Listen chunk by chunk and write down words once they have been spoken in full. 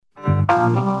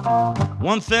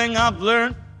One thing I've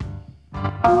learned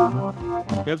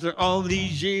after all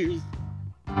these years,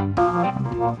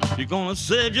 you're gonna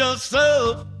save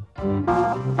yourself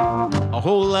a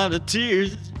whole lot of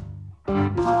tears.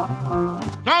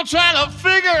 Don't try to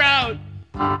figure out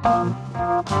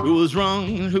who was wrong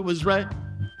and who was right.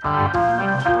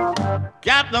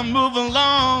 Got to move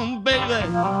along, baby.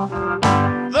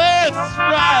 That's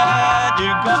right.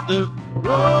 You got to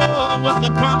roll with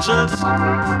the punches.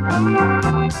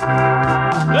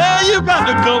 Yeah, you got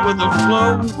to go with the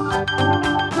flow.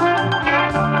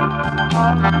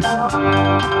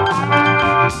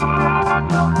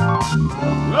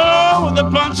 Roll with the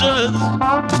punches.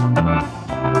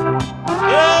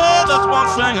 Yeah, that's one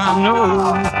thing I know.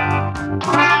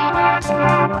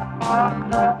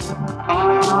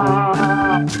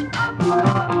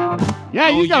 Yeah,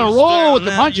 you got to roll with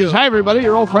the punches. Hi, everybody.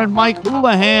 Your old friend Mike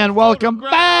Houlihan. Welcome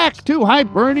back to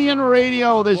Hibernian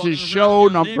Radio. This is show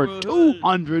number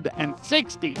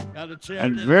 260.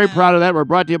 And very proud of that. We're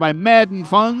brought to you by Madden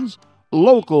Funds,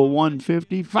 Local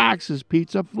 150, Fox's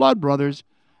Pizza, Flood Brothers,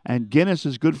 and Guinness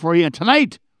is good for you. And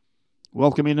tonight,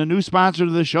 welcoming a new sponsor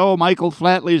to the show, Michael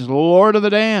Flatley's Lord of the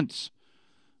Dance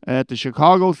at the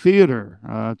Chicago Theater.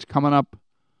 It's coming up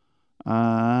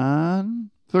on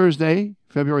Thursday,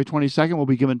 February 22nd. We'll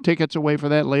be giving tickets away for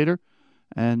that later.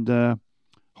 And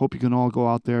hope you can all go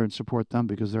out there and support them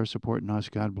because they're supporting us.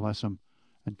 God bless them.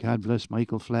 And God bless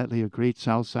Michael Flatley, a great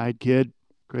Southside kid,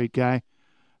 great guy.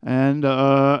 And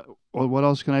what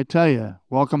else can I tell you?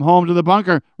 Welcome home to the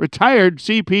bunker. Retired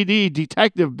CPD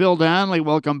Detective Bill Donnelly.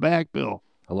 Welcome back, Bill.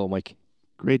 Hello, Mike.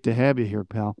 Great to have you here,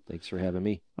 pal. Thanks for having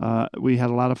me. We had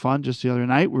a lot of fun just the other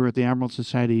night. We were at the Emerald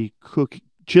Society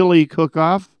chili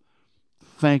cook-off.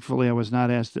 Thankfully, I was not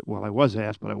asked. I was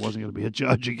asked, but I wasn't going to be a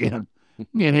judge again.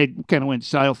 It kind of went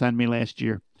south on me last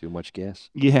year. Too much gas?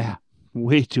 Yeah,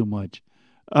 way too much.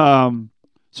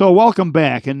 So welcome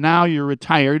back, and now you're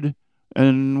retired.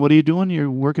 And what are you doing?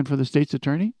 You're working for the state's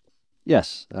attorney?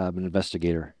 Yes, I'm an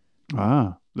investigator.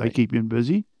 They keep you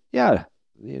busy? Yeah,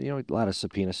 a lot of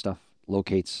subpoena stuff,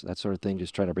 locates, that sort of thing,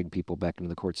 just trying to bring people back into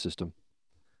the court system.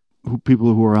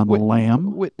 People who are on the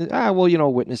lam?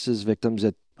 Witnesses, victims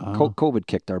that COVID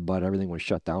kicked our butt. Everything was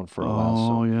shut down for a while.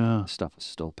 So yeah. Stuff is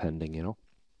still pending,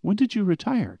 When did you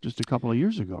retire? Just a couple of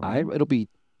years ago, right?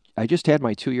 I just had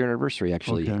my 2-year anniversary,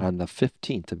 actually, Okay. on the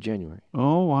 15th of January.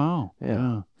 Oh, wow.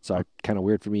 Yeah. It's kind of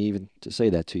weird for me even to say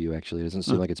that to you, actually. It doesn't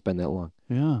seem like it's been that long.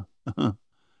 Yeah.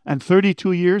 And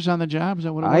 32 years on the job? Is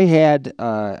that what it was? I had,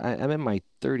 I'm in my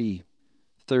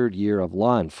 33rd year of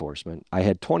law enforcement. I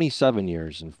had 27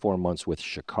 years and 4 months with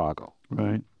Chicago.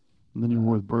 Right. And then you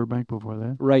were with Burbank before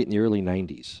that? Right, in the early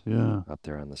 90s. Yeah. Up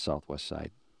there on the southwest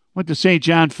side. Went to St.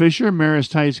 John Fisher,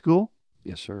 Marist High School.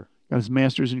 Yes, sir. Got his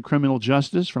master's in criminal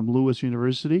justice from Lewis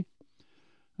University.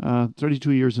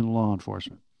 32 years in law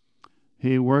enforcement.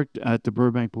 He worked at the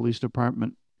Burbank Police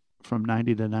Department from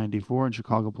 90 to 94 and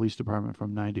Chicago Police Department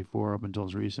from 94 up until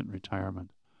his recent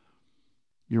retirement.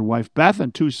 Your wife, Beth,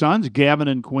 and 2 sons, Gavin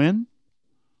and Quinn.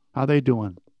 How they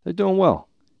doing? They're doing well.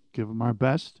 Give them our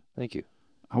best. Thank you.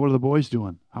 How are the boys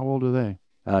doing? How old are they?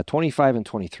 25 and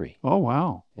 23. Oh,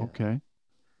 wow. Yeah. Okay.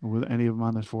 Were any of them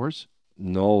on the force?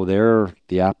 No, they're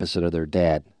the opposite of their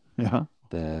dad. Yeah.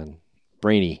 Then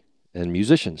brainy and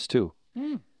musicians, too.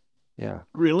 Yeah.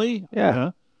 Really?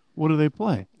 Yeah. What do they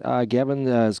play? Gavin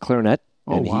is clarinet.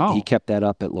 Oh, and wow. he kept that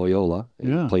up at Loyola.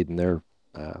 Yeah. He played in their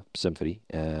symphony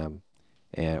and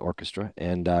orchestra.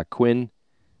 And Quinn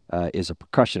is a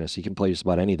percussionist. He can play just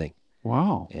about anything.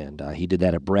 Wow. And he did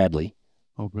that at Bradley.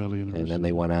 Oh, Bradley University. And then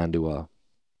they went on to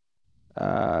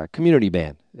a community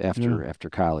band after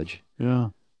college. Yeah.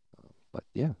 But,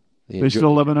 yeah. They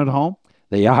still living at home?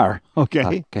 They are.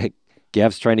 Okay.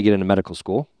 Gav's trying to get into medical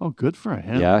school. Oh, good for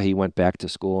him. Yeah, he went back to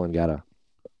school and got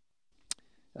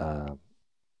a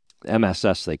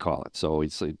MSS, they call it. So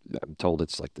I'm told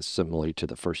it's like similar to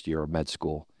the first year of med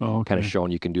school. Oh, okay. Kind of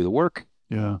showing you can do the work.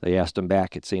 Yeah. They asked him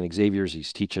back at St. Xavier's.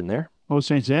 He's teaching there. Oh,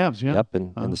 St. Xavier's, yeah. Yep,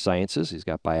 in the sciences. He's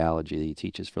got biology that he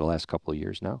teaches for the last couple of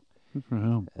years now. Good for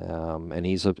him. And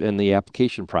he's in the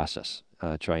application process,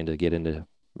 trying to get into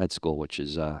med school, which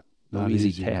is no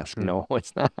easy task. Sure. No,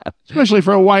 it's not. Especially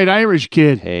for a white Irish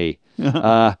kid. Hey.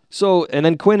 And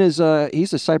then Quinn he's a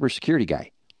cybersecurity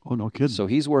guy. Oh, no kidding. So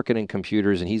he's working in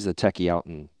computers, and he's the techie out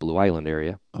in Blue Island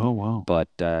area. Oh, wow. But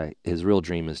his real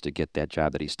dream is to get that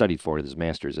job that he studied for, his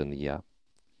master's in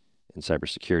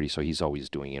cybersecurity. So he's always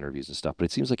doing interviews and stuff. But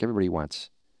it seems like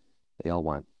they all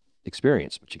want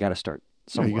experience, but you got to start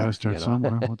somewhere. Yeah, you got to start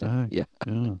somewhere. What the heck? Yeah.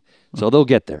 So they'll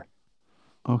get there.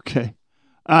 Okay.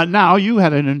 Now, you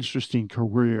had an interesting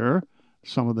career.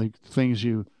 Some of the things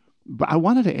you But I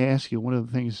wanted to ask you, one of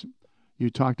the things you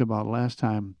talked about last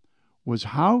time was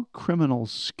how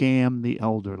criminals scam the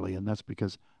elderly. And that's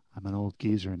because I'm an old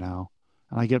geezer now.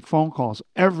 And I get phone calls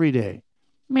every day.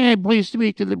 May I please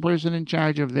speak to the person in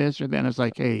charge of this or then? It's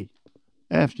like, hey,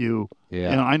 F you.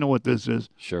 Yeah. You know, I know what this is.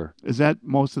 Sure. Is that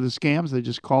most of the scams? They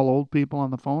just call old people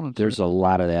on the phone? And There's a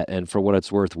lot of that. And for what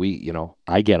it's worth,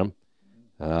 I get them.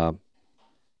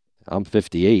 I'm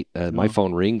 58. My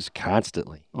phone rings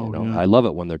constantly. Yeah. I love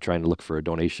it when they're trying to look for a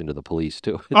donation to the police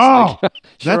too. It's sure,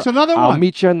 that's another one. I'll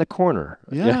meet you in the corner.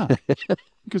 Yeah.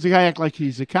 Because the guy act like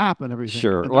he's a cop and everything.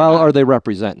 Sure. Well, are they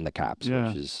representing the cops? Yeah.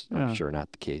 Which is, I'm sure,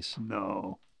 not the case.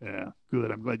 No. Yeah.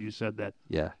 Good. I'm glad you said that.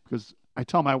 Yeah. Because I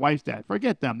tell my wife that.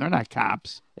 Forget them. They're not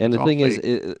cops. And the thing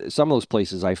is, some of those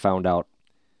places I found out,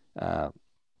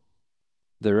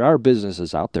 there are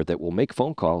businesses out there that will make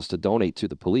phone calls to donate to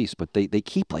the police, but they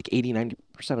keep like 80-90%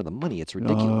 of the money. It's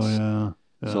ridiculous. Oh,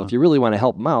 yeah. So if you really want to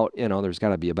help them out, there's got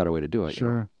to be a better way to do it.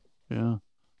 Sure. Yeah.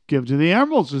 Give to the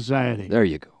Emerald Society. There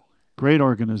you go. Great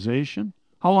organization.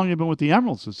 How long have you been with the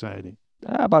Emerald Society?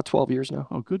 About 12 years now.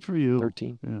 Oh, good for you.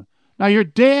 13. Yeah. Now, your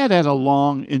dad had a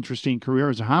long, interesting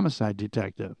career as a homicide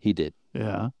detective. He did.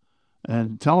 Yeah.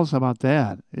 And tell us about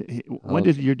that. When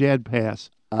did your dad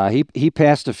pass? He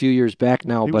passed a few years back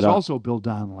now. He but was also Bill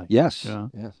Donnelly. Yes. Yeah.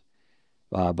 Yes.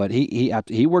 But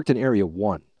he worked in Area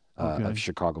 1 of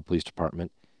Chicago Police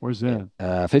Department. Where's that?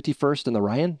 51st and the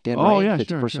Ryan. Dan Oh, Ryan, yeah,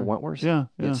 51st sure. and Wentworth. Yeah.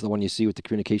 It's the one you see with the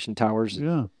communication towers.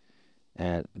 Yeah.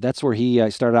 And that's where he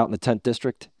started out in the 10th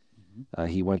District.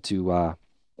 He went to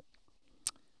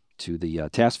the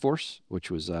task force,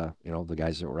 which was the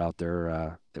guys that were out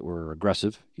there that were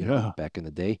aggressive, back in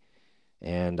the day.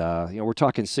 And we're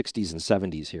talking 60s and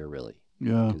 70s here, really.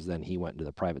 Yeah. Because then he went into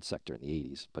the private sector in the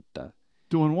 80s. But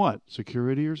doing what?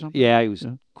 Security or something? yeah, he was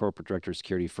corporate director of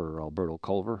security for Alberto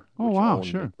Culver. Oh, which wow, owned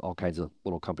sure. all kinds of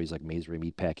little companies like Masery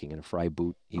Meatpacking and a Fry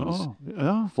Boot. He was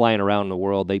yeah. flying around the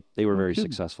world. They were very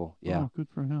kidding. successful. Yeah. Oh, good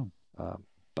for him.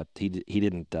 But he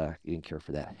didn't care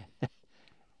for that.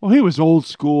 Well, he was old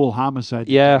school homicide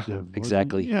detective. wasn't he?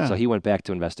 Exactly. Yeah. So he went back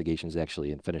to investigations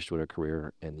actually and finished with a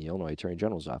career in the Illinois Attorney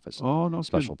General's office. Oh, no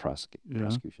Special kidding.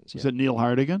 prosecutions. Is it Neil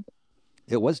Hardigan?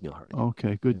 It was Neil Hardigan.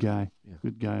 Okay, good guy. Yeah.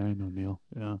 Good guy. I know Neil.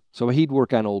 Yeah. So he'd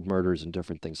work on old murders and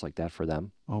different things like that for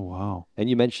them. Oh, wow. And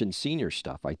you mentioned senior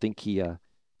stuff. I think he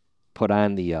put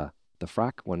on the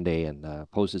frock one day and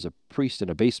posed as a priest in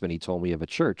a basement, he told me, of a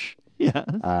church.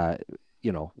 Yeah.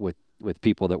 With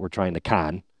people that were trying to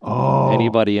con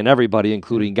anybody and everybody,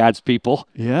 including God's people.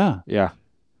 Yeah. Yeah.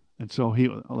 And so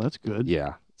that's good.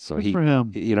 Yeah. So Good for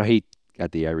him. He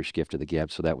got the Irish gift of the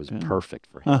gab, so that was perfect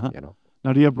for him,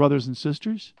 Now, do you have brothers and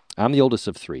sisters? I'm the oldest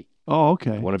of 3. Oh,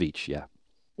 okay. One of each, yeah.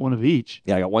 One of each?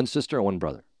 Yeah, I got one sister and one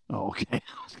brother. Oh, okay. I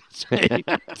was going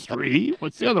to say 3.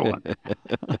 What's the other one?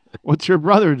 What's your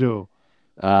brother do?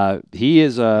 He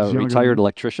is a He's younger retired than-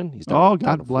 electrician. He's down in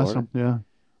God bless Florida. him. Yeah.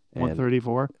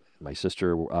 134? My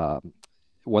sister,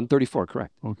 134,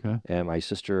 correct. Okay. And my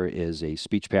sister is a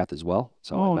speech path as well.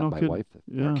 So Oh, I met no my kidding. wife,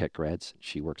 Yeah. Marquette grads.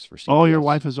 She works for CBS. Oh, your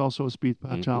wife is also a speech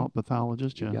Mhm.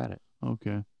 pathologist? You Yeah. got it.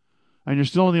 Okay. And you're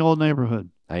still in the old neighborhood?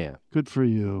 I am. Good for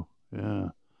you. Yeah.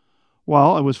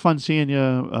 Well, it was fun seeing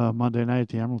you Monday night at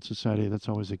the Emerald Society. That's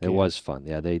always a It gift. was fun.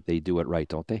 Yeah, they do it right,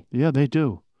 don't they? Yeah, they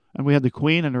do. And we had the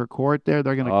Queen and her court there.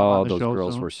 They're going to come on the those show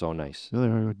girls soon. were so nice. They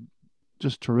were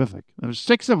just terrific. There's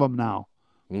 6 of them now.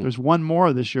 Mm. There's one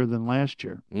more this year than last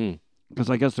year. Because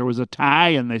I guess there was a tie,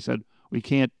 and they said, we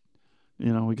can't,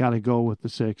 we got to go with the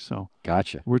 6. So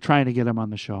Gotcha. we're trying to get them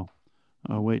on the show.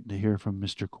 Waiting to hear from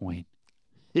Mr. Queen.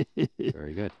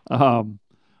 Very good.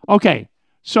 Okay.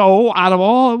 So out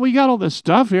of we got all this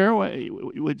stuff here.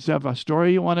 Would you have a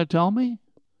story you want to tell me?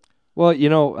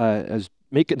 Well, as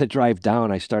making the drive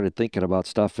down, I started thinking about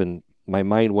stuff, and my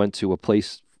mind went to a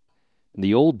place in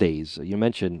the old days. You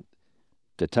mentioned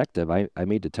detective. I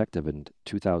made detective in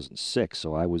 2006,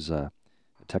 so I was a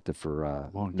detective for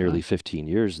nearly 15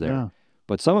 years there. Yeah.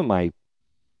 But some of my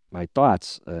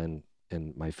thoughts and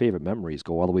my favorite memories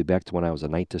go all the way back to when I was a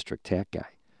 9th District TAC guy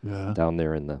down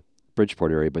there in the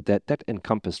Bridgeport area. But that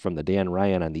encompassed from the Dan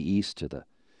Ryan on the east to the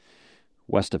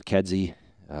west of Kedzie.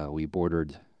 We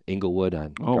bordered Inglewood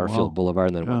on Garfield Boulevard,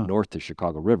 and then went north to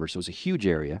Chicago River. So it was a huge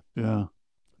area. Yeah.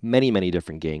 Many, many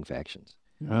different gang factions.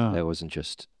 Yeah. That wasn't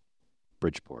just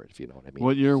Bridgeport, if you know what I mean.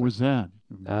 What year was that?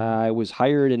 I was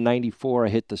hired in 94. I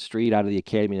hit the street out of the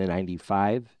academy in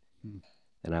 95.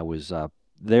 And I was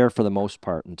there for the most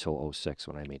part until 06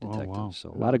 when I made detective. Oh, wow. So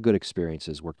a lot of good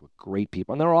experiences, worked with great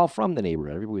people. And they're all from the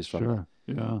neighborhood. Everybody's from Sure.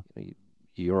 Yeah.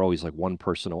 You're always like one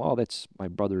person. Oh, that's my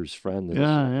brother's friend.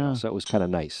 Yeah. So it was kind of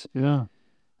nice. Yeah.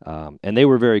 And they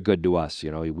were very good to us.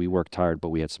 You know, we worked hard, but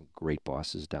we had some great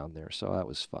bosses down there, so that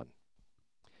was fun.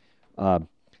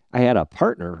 I had a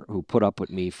partner who put up with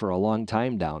me for a long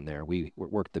time down there. We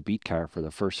worked the beat car for the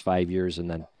first 5 years, and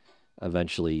then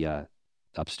eventually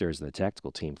upstairs in the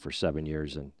tactical team for 7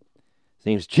 years. And his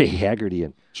name's Jay Haggerty.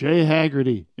 And Jay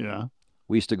Haggerty, yeah.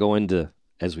 We used to go into,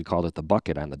 as we called it, the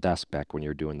bucket on the desk back when you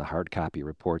were doing the hard copy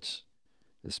reports.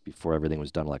 This before everything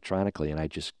was done electronically, and I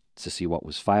just to see what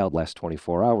was filed last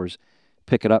 24 hours,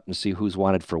 pick it up and see who's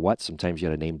wanted for what. Sometimes you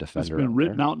had a named offender. It's been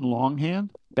written out in longhand?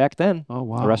 Back then. Oh,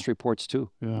 wow. Arrest reports, too.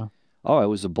 Yeah. Oh, it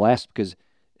was a blast because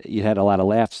you had a lot of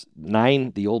laughs.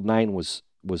 The old 9 was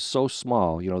so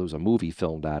small. You know, there was a movie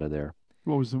filmed out of there.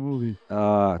 What was the movie?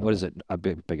 What is it? I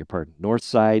beg your pardon.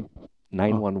 Northside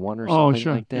 911 or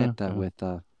something like that. Yeah, With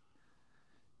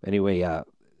anyway,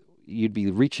 you'd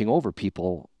be reaching over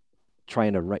people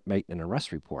trying to make an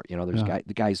arrest report. You know, there's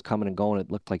the guys coming and going. It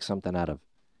looked like something out of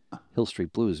Hill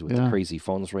Street Blues with the crazy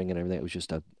phones ringing and everything. It was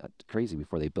just a crazy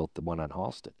before they built the one on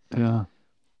Halsted. Yeah.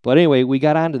 But anyway, we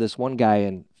got onto this one guy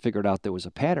and figured out there was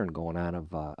a pattern going on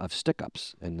of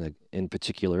stick-ups. And in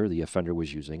particular, the offender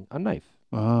was using a knife.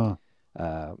 And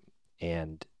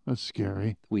that's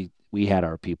scary. We had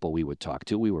our people we would talk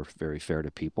to. We were very fair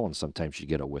to people, and sometimes you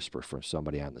get a whisper from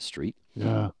somebody on the street.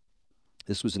 Yeah.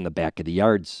 This was in the back of the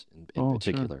yards in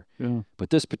particular. Sure. Yeah.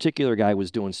 But this particular guy was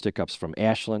doing stick-ups from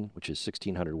Ashland, which is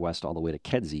 1600 West, all the way to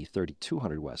Kedzie,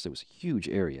 3200 West. It was a huge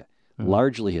area,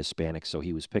 largely Hispanic, so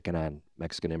he was picking on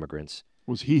Mexican immigrants.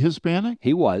 Was he Hispanic?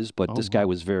 He was, but this guy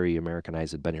was very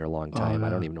Americanized, had been here a long time. Yeah. I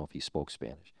don't even know if he spoke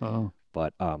Spanish. Oh.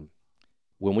 But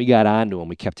when we got onto him,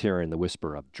 we kept hearing the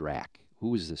whisper of Drac.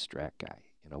 Who is this Drac guy?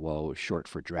 You know, well, it was short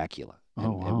for Dracula.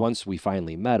 And once we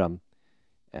finally met him,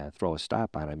 throw a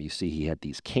stop on him, you see he had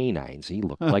these canines. He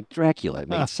looked like Dracula. It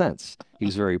made sense. He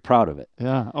was very proud of it.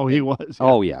 Yeah. Oh, he was. Yeah.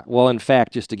 Oh, yeah. Well, in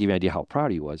fact, just to give you an idea how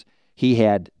proud he was, he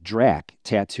had Drac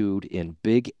tattooed in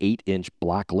big 8-inch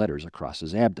block letters across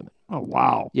his abdomen. Oh,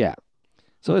 wow. Yeah.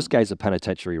 So this guy's a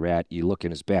penitentiary rat. You look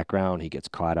in his background, he gets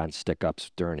caught on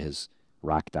stick-ups during his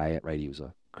rock diet, right? He was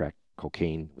a crack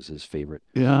cocaine was his favorite.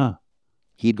 Yeah.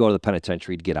 He'd go to the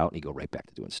penitentiary, he'd get out, and he'd go right back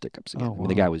to doing stick-ups again. Oh, wow. I mean,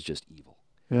 the guy was just evil.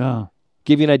 Yeah.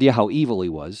 Give you an idea how evil he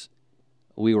was.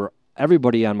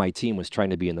 Everybody on my team was trying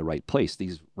to be in the right place.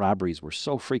 These robberies were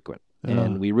so frequent,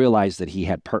 and we realized that he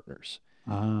had partners.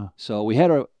 So we had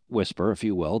a whisper, if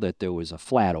you will, that there was a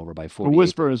flat over by 48. A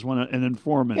whisper is when an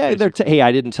informant. Yeah, hey,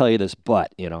 I didn't tell you this,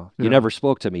 but you never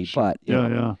spoke to me, but you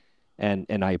know. Yeah.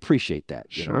 And I appreciate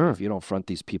that. Sure. Know, if you don't front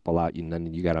these people out,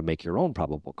 then you got to make your own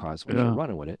probable cause when you're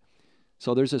running with it.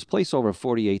 So there's this place over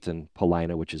 48th and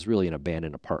Paulina, which is really an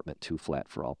abandoned apartment, 2-flat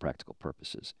for all practical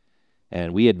purposes.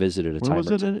 And we had visited a Where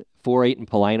time. Was it? 48 and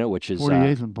Paulina, which is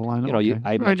 48th and Paulina.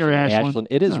 I right near Ashland.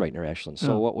 It is right near Ashland.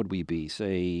 So what would we be?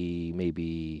 Say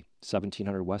maybe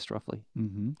 1700 West, roughly.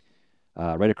 Mm-hmm.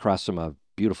 Right across from a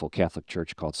beautiful Catholic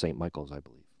church called St. Michael's, I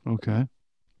believe. Okay.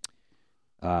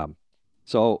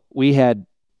 So we had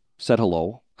said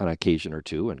hello on occasion or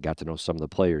two and got to know some of the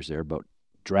players there, but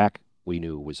Drac, we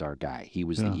knew, was our guy. He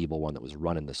was the evil one that was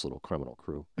running this little criminal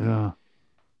crew. Yeah.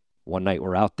 One night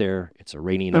we're out there. It's a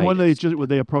rainy night. And would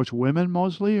they approach women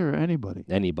mostly or anybody?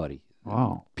 Anybody.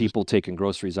 Wow. People taking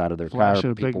groceries out of their car,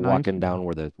 people walking knife. down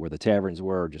where the taverns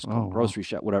were, just grocery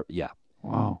shop, whatever. Yeah.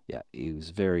 Wow. Yeah. He was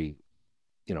very,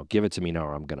 give it to me now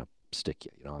or I'm going to stick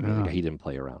you. He didn't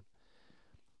play around.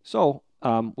 So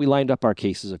we lined up our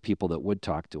cases of people that would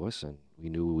talk to us, and we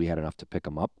knew we had enough to pick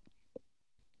them up.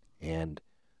 And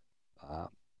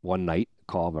one night, a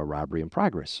call of a robbery in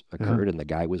progress occurred, and the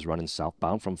guy was running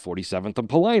southbound from 47th and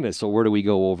Paulina. So where do we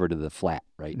go? Over to the flat,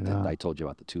 right? Yeah. I told you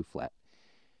about the 2-flat.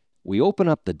 We open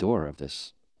up the door of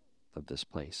this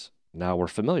place. Now, we're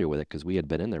familiar with it because we had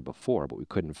been in there before, but we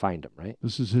couldn't find him, right?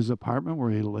 This is his apartment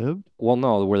where he lived? Well,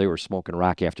 no, where they were smoking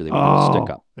rock after they were going to stick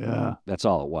up. Yeah. That's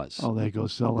all it was. Oh, they go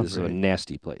celebrate. This is a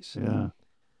nasty place. Yeah.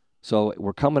 So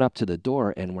we're coming up to the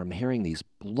door, and we're hearing these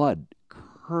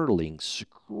blood-curdling,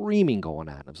 screaming going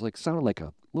on. It was sounded like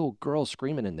a little girl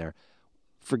screaming in there.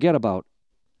 Forget about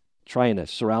trying to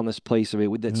surround this place. I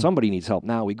mean, somebody needs help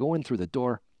now. We go in through the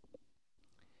door,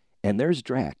 and there's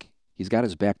Drac. He's got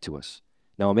his back to us.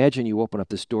 Now imagine you open up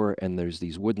this door, and there's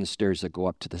these wooden stairs that go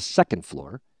up to the second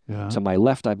floor. Yeah. To my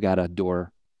left, I've got a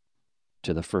door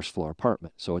to the first floor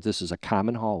apartment. So this is a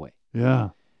common hallway. Yeah.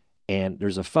 And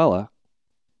there's a fella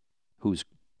who's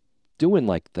doing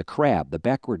like the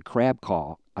backward crab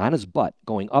call on his butt,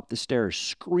 going up the stairs,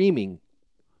 screaming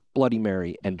Bloody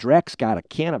Mary. And Drac's got a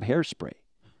can of hairspray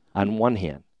on one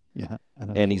hand. Yeah.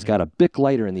 And he's got a Bic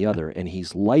lighter in the other, and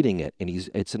he's lighting it, and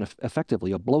it's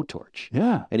effectively a blowtorch.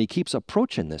 Yeah. And he keeps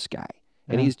approaching this guy.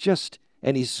 And he's just,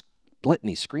 And he's splitting.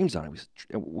 He screams on him.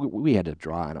 We had to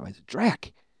draw on him. I said,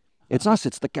 Drac, it's us.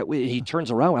 It's the guy. He turns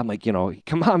around. I'm like,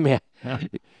 come on, man. Yeah.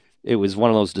 It was one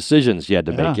of those decisions you had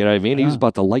to make. You know what I mean? Yeah. He was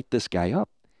about to light this guy up.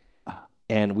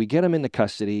 And we get him into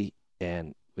custody,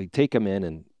 and we take him in,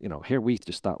 and, here we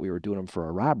just thought we were doing him for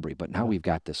a robbery, but now we've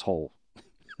got this whole...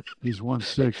 He's one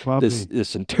sick puppy.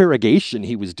 This interrogation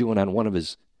he was doing on one of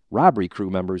his robbery crew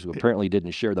members who apparently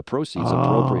didn't share the proceeds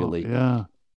appropriately. Yeah.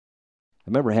 I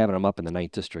remember having him up in the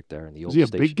 9th District there in the old Is he a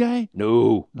station. big guy?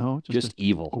 No. No, just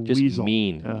evil. a Just weasel.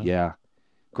 mean. Yeah.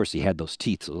 Of course, he had those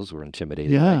teeth, so those were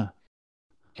intimidating. Yeah. Right?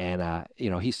 And,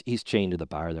 he's chained to the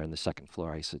bar there on the 2nd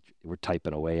floor. I said, we're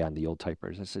typing away on the old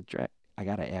typewriters. I said, Drac, I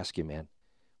got to ask you, man,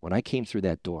 when I came through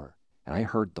that door and I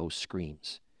heard those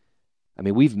screams, I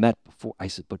mean, we've met before. I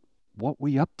said, but what were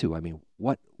you up to? I mean,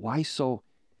 why so?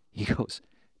 He goes,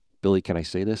 Billy, can I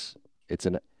say this?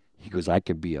 He goes, I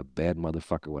can be a bad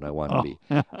motherfucker when I want to be.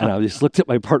 And I just looked at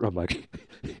my partner. I'm like,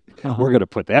 we're going to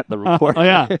put that in the report. Oh,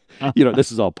 yeah.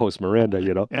 This is all post Miranda,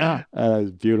 Yeah. It was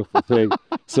a beautiful thing.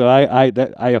 So I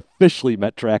officially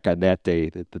met Drac on that day,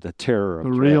 the terror of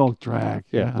The Drac. real Drac.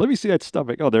 Yeah. Let me see that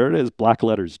stomach. Oh, there it is. Black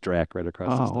letters, Drac, right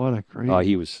across the stomach. What a creep. Oh,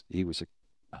 he was a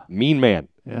mean man.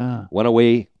 Yeah. Went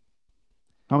away.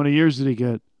 How many years did he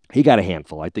get? He got a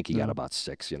handful. I think he got Yeah. about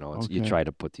 6. You Okay. try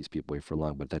to put these people away for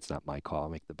long, but that's not my call.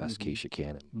 Make the best case you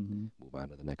can and move on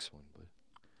to the next one. But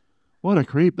What a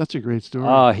creep. That's a great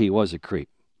story. he was a creep.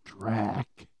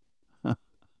 Drac.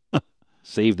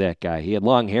 Save that guy. He had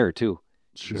long hair too.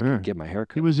 Sure. Get my hair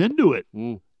cut. He was into it,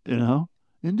 Mm.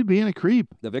 into being a creep.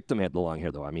 The victim had the long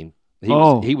hair though. I mean,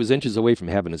 he was inches away from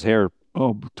having his hair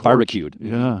barbecued.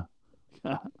 Yeah.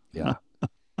 Yeah.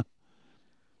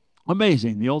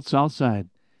 Amazing. The old South Side.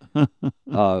 It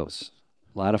was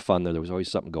a lot of fun there. There was always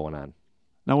something going on.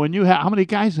 Now, when you how many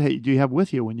guys do you have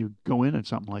with you when you go in at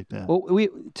something like that? Well,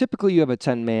 typically you have a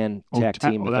 10-man tag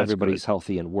 10 team if that's everybody's good.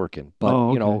 healthy and working. But,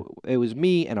 okay. it was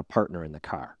me and a partner in the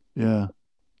car. Yeah.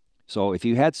 So if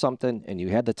you had something and you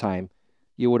had the time,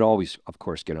 you would always, of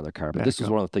course, get another car. But Back this was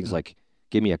up. like the things like,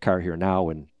 give me a car here now.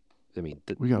 And, I mean,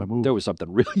 We got to move. there was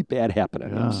something really bad happening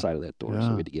on the Yeah. other side of that door, so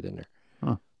Yeah. we had to get in there.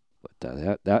 Huh.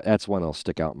 But that's one that'll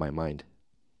stick out in my mind.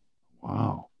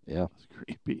 Wow. Yeah. That's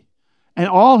creepy. And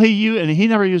he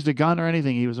never used a gun or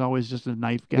anything. He was always just a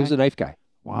knife guy. He was a knife guy.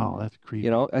 Wow, that's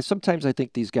creepy. Sometimes I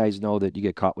think these guys know that you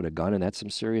get caught with a gun, and that's some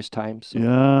serious times. So,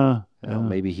 Yeah.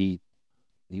 maybe he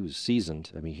was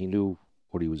seasoned. I mean, he knew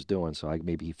what he was doing, so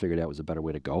maybe he figured that was a better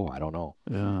way to go. I don't know.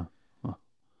 Yeah. Huh.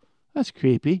 That's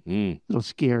creepy. Mm, A little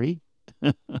scary.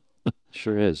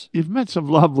 sure is. You've met some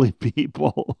lovely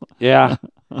people. Yeah.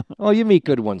 Well, you meet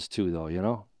good ones too,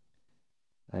 though.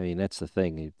 I mean, that's the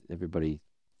thing. Everybody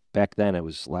back then, it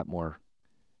was a lot more.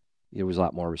 There was a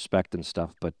lot more respect and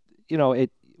stuff. But in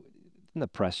the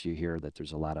press, you hear that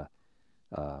there's a lot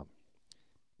of.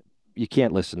 You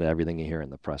can't listen to everything you hear in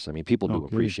the press. I mean, people do Okay.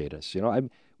 appreciate us.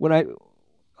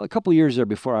 A couple of years there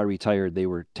before I retired, they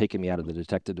were taking me out of the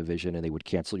detective division, and they would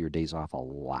cancel your days off a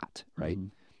lot, right? Mhm.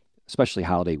 Especially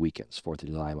holiday weekends, 4th of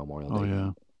July, Memorial Day. Oh,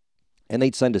 yeah. And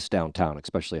they'd send us downtown,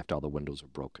 especially after all the windows were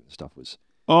broken and stuff was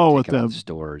Oh, with taken out the of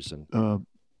stores and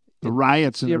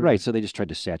riots. And yeah, right. So they just tried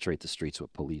to saturate the streets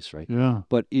with police, right? Yeah.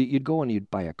 But you'd go and you'd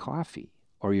buy a coffee,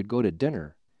 or you'd go to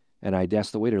dinner, and I'd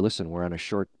ask the waiter, "Listen, we're on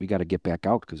we got to get back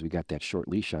out because we got that short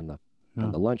leash on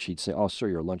the lunch." He'd say, "Oh, sir,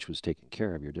 your lunch was taken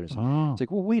care of. Your dinner." Oh. It's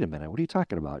like, well, wait a minute, what are you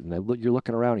talking about? And you're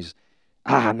looking around. He's,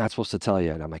 I'm not supposed to tell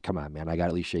you. And I'm like, come on, man, I got to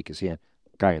at least shake his hand.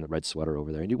 Guy in the red sweater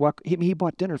over there, and you walk. He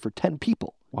bought dinner for 10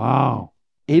 people. Wow.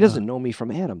 He doesn't know me from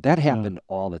Adam. That happened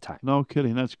all the time. No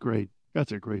kidding. That's great.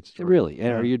 That's a great story. Really. And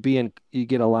Yeah. or you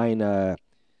get a line, at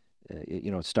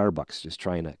Starbucks, just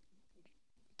trying to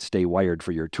stay wired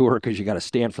for your tour because you got to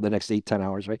stand for the next 8-10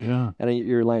 hours, right? Yeah. And then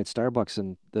you're in line at Starbucks,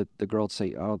 and the girl would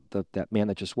say, "Oh, that man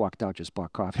that just walked out just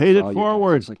bought coffee." Paid for it all you guys."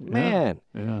 forward. It's like, Yeah. man.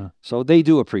 Yeah. So they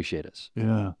do appreciate us.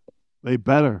 Yeah. They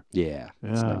better. Yeah.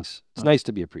 It's Yeah. nice. It's nice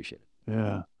to be appreciated.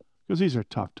 Yeah. Because these are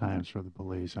tough times for the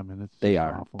police. I mean, They it's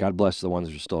are. awful. God bless the ones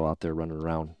that are still out there running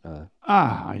around.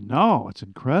 I know. It's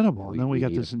incredible. We- and then we we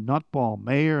got need this nutball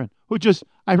mayor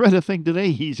I read a thing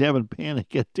today. He's having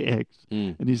panic attacks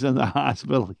Mm. and he's in the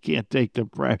hospital. He can't take the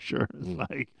pressure. It's Mm.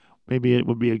 like, maybe it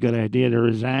would be a good idea to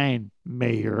resign,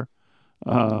 mayor.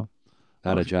 Not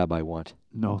a job I want.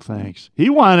 No, thanks. He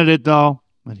wanted it, though,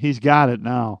 and he's got it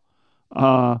now.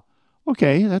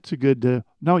 Okay, that's a good...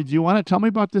 no, do you want to tell me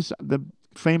about the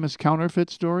famous counterfeit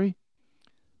story?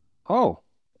 Oh.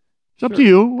 It's up to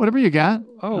you, whatever you got.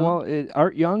 Oh, well,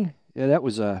 Art Young, yeah, that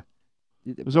was a...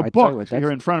 There's a I tell you book what,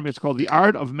 here in front of me. It's called The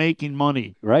Art of Making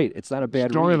Money. Right, it's not a bad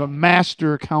Story read. of a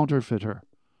master counterfeiter.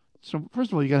 So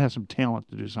first of all, you got to have some talent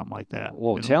to do something like that.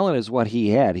 Well, talent is what he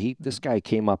had. This guy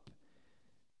came up.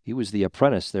 He was the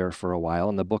apprentice there for a while,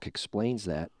 and the book explains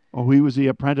that. Oh, he was the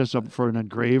apprentice for an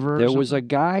engraver. There was a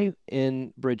guy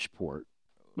in Bridgeport,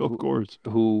 of course,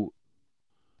 who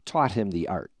taught him the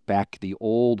art, back the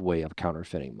old way of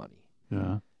counterfeiting money.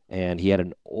 Yeah. And he had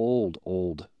an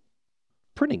old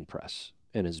printing press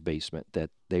in his basement that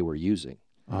they were using.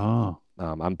 Oh.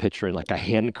 I'm picturing like a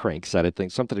hand crank set of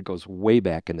things, something that goes way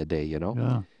back in the day,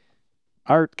 Yeah.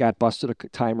 Art got busted a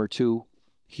time or two.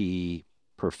 He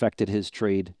perfected his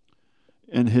trade.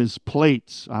 And his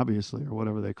plates, obviously, or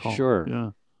whatever they call Sure.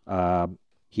 it. Yeah.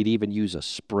 He'd even use a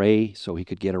spray so he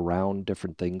could get around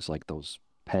different things like those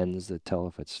pens that tell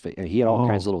if it's fake. He had all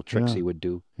kinds of little tricks he would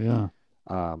do. Yeah.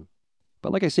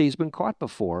 But like I say, he's been caught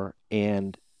before,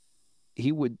 and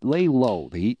he would lay low.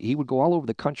 He would go all over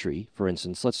the country. For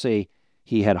instance, let's say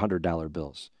he had $100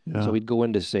 bills. Yeah. So he'd go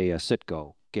into, say, a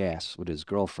Citgo gas with his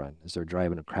girlfriend as they're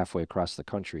driving halfway across the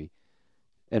country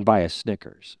and buy a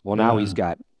Snickers. Well, now he's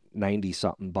got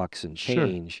 90-something bucks and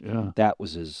change. Sure. Yeah. That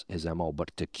was his MO,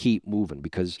 but to keep moving,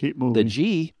 because the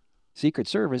G, Secret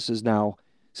Service, is now,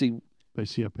 see, they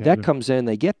see a pattern. that comes in,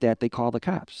 they get that, they call the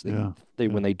cops.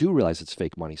 When they do realize it's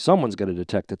fake money, someone's going to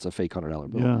detect it's a fake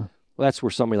 $100 bill. Yeah. Well, that's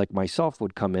where somebody like myself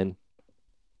would come in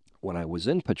when I was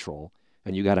in patrol,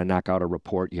 and you got to knock out a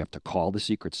report. You have to call the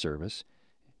Secret Service.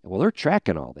 Well, they're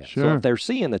tracking all that. Sure. So if they're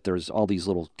seeing that there's all these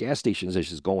little gas stations that's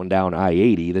just going down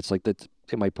I-80, that's like that,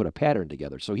 they might put a pattern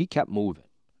together. So he kept moving.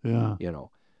 Yeah.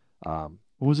 What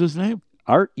was his name?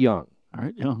 Art Young.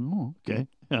 Art Young. Oh, okay.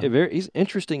 Yeah. He's an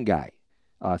interesting guy.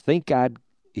 Thank God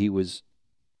he was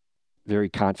very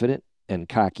confident and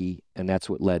cocky, and that's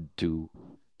what led to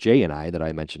Jay and I, that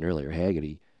I mentioned earlier,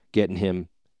 Haggerty, getting him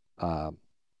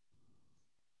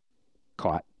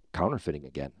caught counterfeiting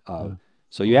again.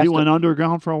 So he went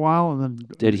underground for a while, and then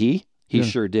did he? He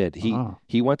sure did.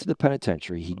 He went to the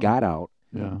penitentiary. He got out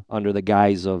under the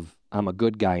guise of, I'm a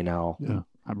good guy now. Yeah,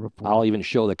 I'll even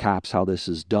show the cops how this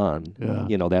is done.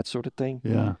 Yeah. That sort of thing.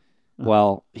 Yeah.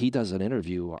 Well, he does an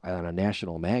interview on a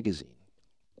national magazine.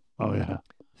 Oh yeah.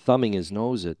 Thumbing his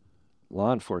nose at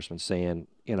law enforcement, saying,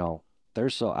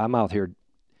 I'm out here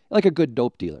like a good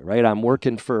dope dealer, right? I'm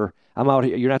out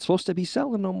here. You're not supposed to be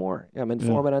selling no more. I'm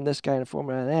informing on this guy,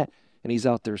 informing on that. And he's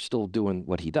out there still doing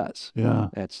what he does. Yeah.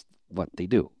 That's what they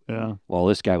do. Yeah. Well,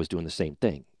 this guy was doing the same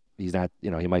thing. He's not, he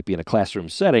might be in a classroom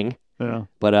setting. Yeah.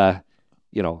 But,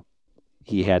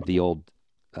 he had the old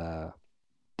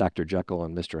Dr. Jekyll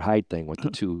and Mr. Hyde thing with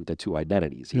the two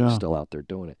identities. He was still out there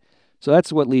doing it. So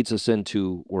that's what leads us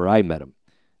into where I met him.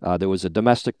 There was a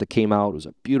domestic that came out. It was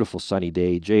a beautiful sunny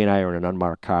day. Jay and I are in an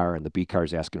unmarked car, and the B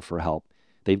car's asking for help.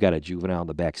 They've got a juvenile in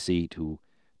the back seat who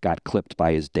got clipped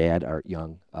by his dad, Art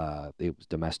Young. It was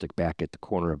domestic back at the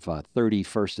corner of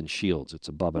 31st and Shields. It's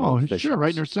above an old fish sure, house.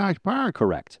 right near Sox Park.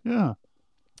 Correct. Yeah.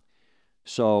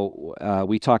 So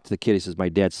we talked to the kid. He says, my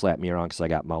dad slapped me around because I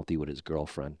got mouthy with his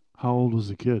girlfriend. How old was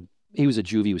the kid? He was a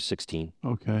juvie. He was 16.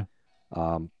 Okay.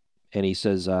 And he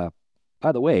says,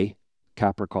 by the way,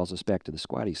 Copper calls us back to the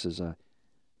squad. He says,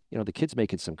 the kid's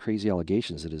making some crazy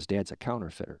allegations that his dad's a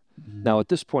counterfeiter. Mm-hmm. Now, at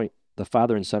this point, the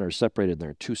father and son are separated, and they're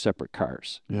in two separate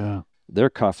cars. Yeah. They're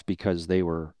cuffed because they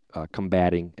were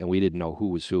combating, and we didn't know who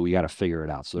was who. We got to figure it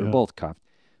out. So they're both cuffed.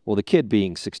 Well, the kid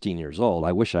being 16 years old,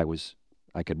 I wish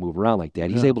I could move around like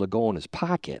that. He's able to go in his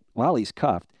pocket while he's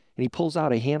cuffed, and he pulls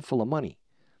out a handful of money.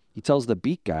 He tells the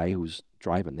beat guy who's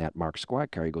driving that marked squad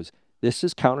car, he goes, this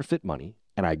is counterfeit money,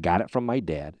 and I got it from my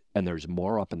dad, and there's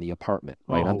more up in the apartment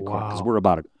right on the corner. Because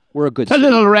we're a good city.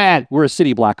 Little rat. We're a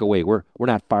city block away. We're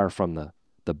not far from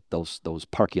those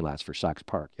parking lots for Sox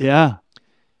Park. Yeah.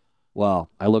 Well,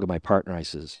 I look at my partner. I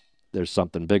says, "There's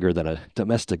something bigger than a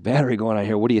domestic battery going on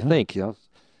here. What do you think?"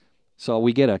 So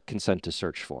we get a consent to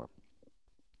search form.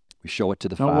 We show it to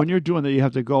the father. When you're doing that, you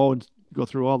have to go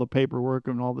through all the paperwork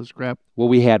and all this crap. Well,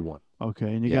 we had one.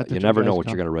 Okay, and you never know what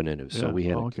you're going to run into. So we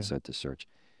had a consent to search.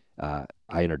 I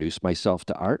introduced myself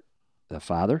to Art, the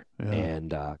father,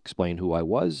 and explained who I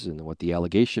was and what the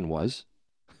allegation was.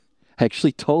 I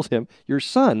actually told him, your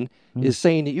son is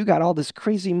saying that you got all this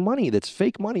crazy money that's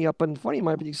fake money up in front of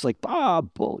him. He's like,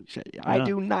 bullshit. I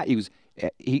do not.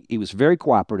 He was very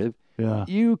cooperative. Yeah.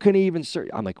 You can even search.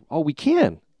 I'm like, oh, we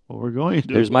can. Well, we're going to.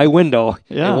 There's my window.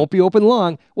 Yeah. It won't be open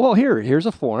long. Well, here's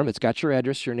a form. It's got your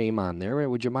address, your name on there.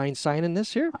 Would you mind signing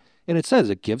this here? And it says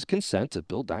it gives consent to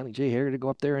Bill Diney J. Harry to go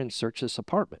up there and search this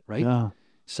apartment, right? Yeah.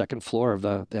 Second floor of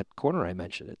that corner I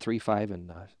mentioned at 3-5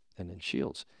 and in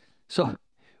Shields. So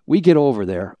we get over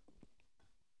there.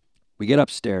 We get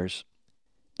upstairs,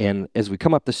 and as we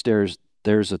come up the stairs,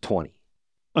 there's a 20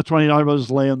 A $20 bill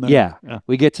is laying there. Yeah.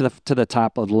 We get to the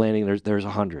top of the landing. There's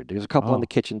 100. There's a couple on the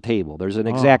kitchen table. There's an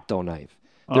X-Acto knife.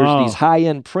 There's these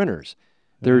high-end printers.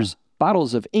 There's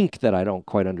bottles of ink that I don't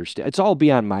quite understand. It's all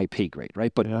beyond my pay grade,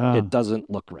 right? But it doesn't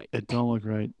look right. It don't look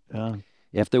right. Yeah.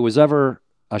 If there was ever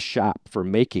a shop for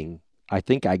making, I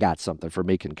think I got something for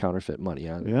making counterfeit money.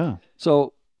 Yeah.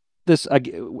 So this,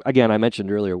 again, I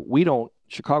mentioned earlier,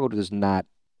 Chicago does not,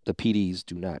 the PDs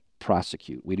do not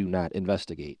prosecute. We do not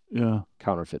investigate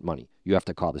counterfeit money. You have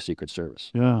to call the Secret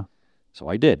Service. Yeah. So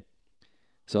I did.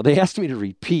 So they asked me to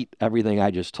repeat everything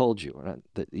I just told you.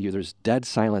 There's dead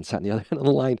silence on the other end of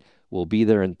the line. We'll be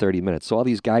there in 30 minutes. So all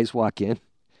these guys walk in,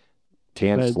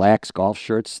 tan slacks, golf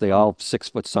shirts. They all 6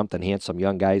 foot something, handsome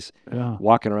young guys,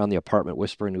 walking around the apartment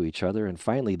whispering to each other. And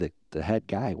finally, the head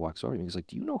guy walks over to me. He's like,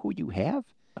 "Do you know who you have?"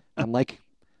 I'm like,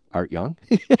 "Art Young."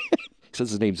 He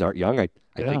says his name's Art Young. I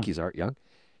think he's Art Young.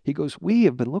 He goes, "We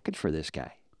have been looking for this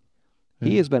guy.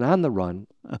 He has been on the run,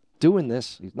 doing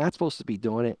this. He's not supposed to be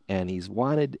doing it, and he's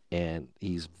wanted, and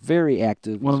he's very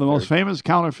active." One of the most famous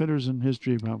counterfeiters in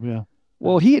history, probably. Yeah.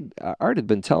 Well, Art had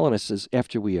been telling us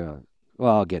after we, well,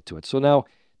 I'll get to it. So now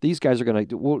these guys are going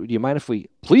to, well, do you mind if we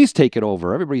please take it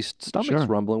over? Everybody's stomach's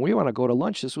rumbling. We want to go to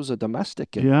lunch. This was a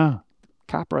domestic. And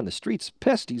copper on the streets,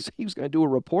 pissed. He was going to do a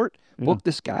report, book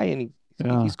this guy, and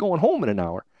he's going home in an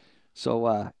hour.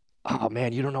 So, oh,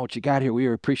 man, you don't know what you got here. We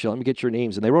appreciate it. Let me get your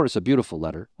names. And they wrote us a beautiful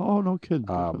letter. Oh, no kidding.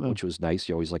 Which was nice.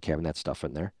 You always like having that stuff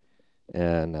in there.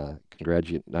 And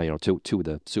congratulate, to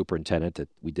the superintendent that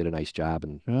we did a nice job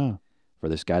and for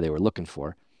this guy they were looking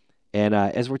for. And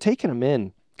as we're taking him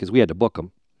in, because we had to book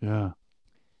him. Yeah.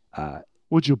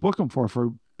 What'd you book him for?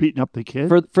 For beating up the kid?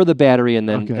 For the battery, and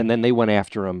then they went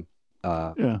after him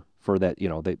for that.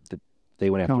 They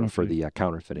went after him for the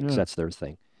counterfeiting, because that's their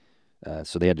thing.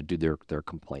 So they had to do their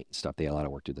complaint and stuff. They had a lot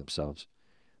of work to do themselves.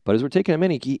 But as we're taking him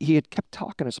in, he had kept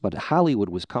talking to us about Hollywood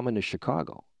was coming to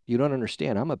Chicago. You don't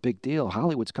understand. I'm a big deal.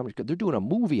 Hollywood's coming. They're doing a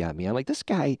movie on me. I'm like, this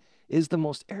guy is the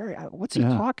most what's he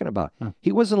talking about?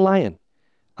 He wasn't lying.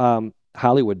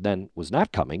 Hollywood then was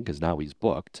not coming because now he's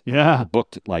booked. Yeah.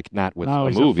 Booked like not with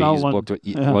a movie. He's booked.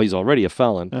 Well, he's already a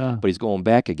felon, but he's going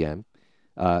back again.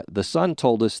 The son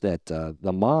told us that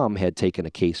the mom had taken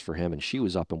a case for him, and she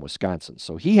was up in Wisconsin.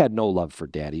 So he had no love for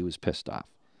Dad. He was pissed off.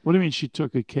 What do you mean she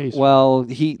took a case? Well,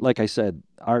 like I said,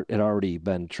 Art had already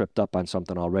been tripped up on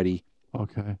something already.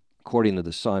 Okay. According to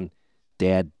the son,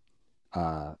 Dad,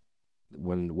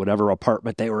 when whatever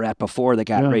apartment they were at before they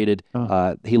got raided,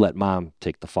 he let Mom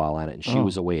take the fall on it, and she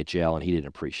was away at jail, and he didn't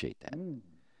appreciate that.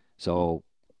 So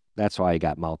that's why he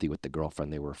got mouthy with the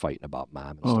girlfriend. They were fighting about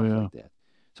Mom and stuff like that.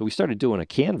 So we started doing a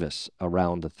canvas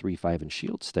around the 3-5 and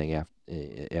Shields thing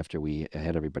after we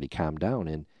had everybody calm down,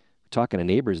 and talking to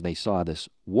neighbors, and they saw this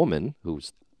woman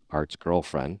who's Art's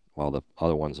girlfriend while the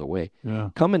other one's away,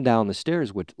 coming down the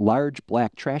stairs with large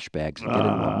black trash bags and get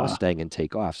into a Mustang and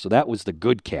take off. So that was the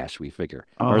good cash, we figure,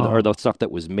 or the stuff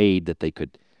that was made that they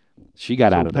could. She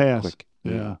got out of it quick.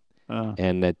 Yeah.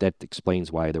 And that explains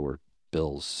why there were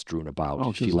bills strewn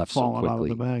about. She left so quickly. Out of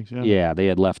the bags, yeah, they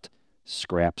had left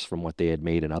scraps from what they had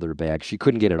made in other bags. She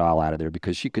couldn't get it all out of there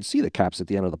because she could see the cops at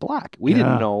the end of the block. We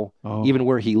didn't know even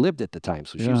where he lived at the time,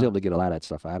 so she was able to get a lot of that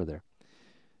stuff out of there.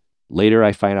 Later,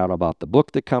 I find out about the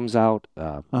book that comes out.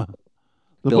 The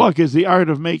book is The Art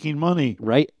of Making Money.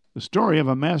 Right. The story of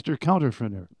a master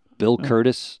counterfeiter. Bill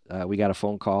Curtis, we got a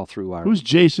phone call through our... Who's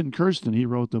Jason Kirsten? He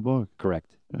wrote the book.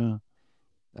 Correct. Yeah.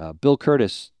 Bill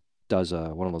Curtis does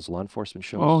one of those law enforcement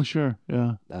shows. Oh, sure,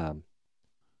 yeah.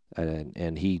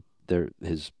 And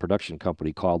his production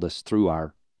company called us through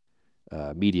our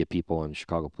media people in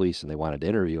Chicago Police, and they wanted to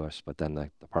interview us, but then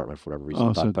the department, for whatever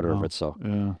reason, thought better of it.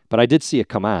 So, but I did see it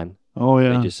come on. Oh,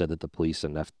 yeah. They just said that the police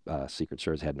and Secret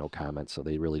Service had no comment, so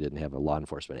they really didn't have a law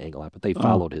enforcement angle on it, but they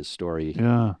followed his story.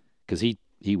 Yeah. Because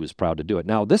he was proud to do it.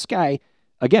 Now, this guy,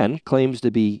 again, claims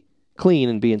to be clean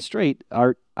and being straight.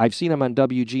 I've seen him on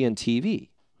WGN TV.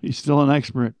 He's still an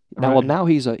expert. Now, now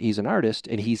he's an artist,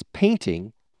 and he's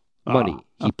painting money.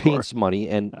 He paints money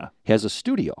and has a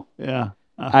studio. Yeah.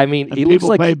 I mean, he people looks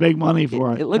like pay big money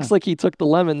for it. It looks like he took the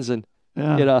lemons and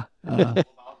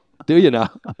do you know?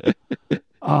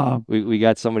 We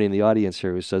got somebody in the audience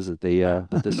here who says that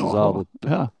that this is all.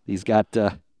 He's got.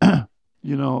 I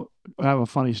have a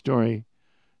funny story.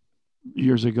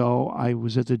 Years ago, I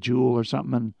was at the Jewel or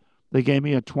something, and they gave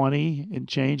me a 20 in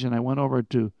change, and I went over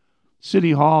to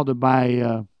City Hall to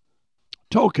buy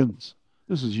tokens.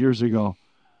 This is years ago.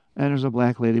 And there's a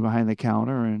black lady behind the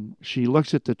counter, and she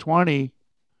looks at the 20.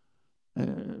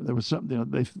 There was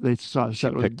something, they saw. She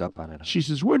picked up on it. She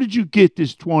says, "Where did you get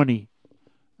this 20?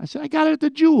 I said, "I got it at the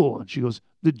Jewel." And she goes,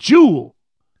 "The Jewel?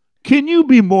 can you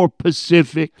be more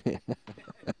Pacific?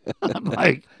 I'm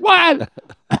like, what?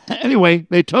 Anyway,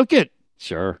 they took it.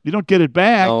 Sure. You don't get it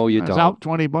back. No, you It's don't. out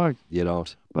 $20. You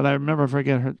don't. But I remember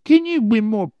forget her. Can you be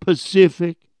more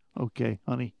Pacific? Okay,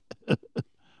 honey.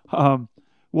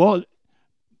 Well,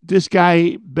 this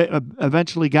guy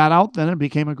eventually got out then and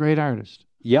became a great artist.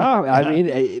 Yeah, I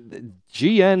mean,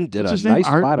 GN did What's a his name? nice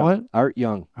Art spot on what? Art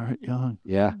Young. Art Young.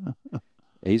 Yeah.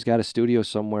 He's got a studio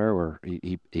somewhere where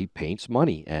he paints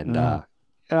money. And,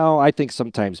 I think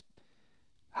sometimes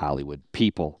Hollywood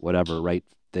people, whatever, right?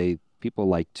 People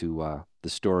like to, the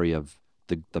story of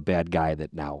the bad guy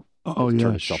that now has turned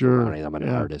himself around and I'm an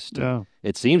artist. Yeah.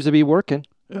 It seems to be working.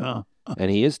 Yeah. And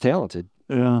he is talented.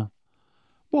 Yeah.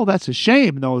 Well, that's a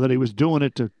shame, though, that he was doing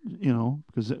it to,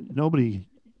 because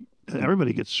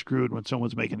everybody gets screwed when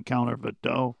someone's making counterfeit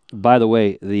dough. By the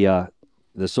way, the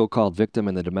so-called victim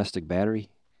in the domestic battery,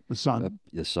 The son.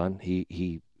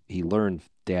 He learned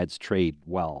Dad's trade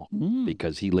well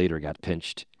because he later got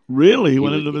pinched. Really? He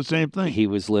went into the same thing? He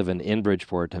was living in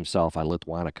Bridgeport himself on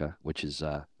Litwanica, which is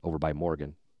over by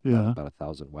Morgan, about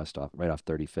 1,000 west right off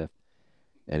 35th,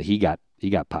 and he got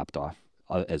popped off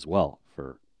as well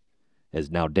as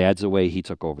now Dad's away. He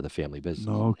took over the family business.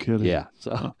 No kidding. Yeah.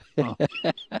 So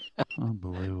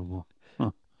unbelievable.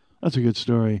 Huh. That's a good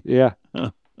story. Yeah.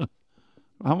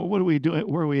 What are we doing?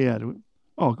 Where are we at?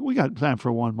 Oh, we got time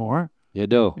for one more. You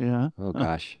do. Yeah. Oh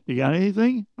gosh. You got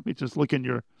anything? Let me just look in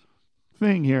your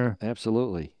thing here.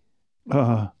 Absolutely.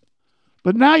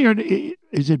 But now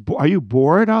are you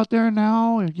bored out there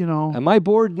now? Am I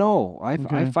bored? No. I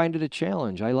Okay. find it a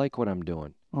challenge. I like what I'm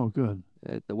doing. Oh, good.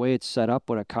 The way it's set up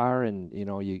with a car, and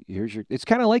it's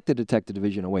kind of like the detective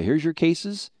division in a way. Here's your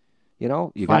cases. You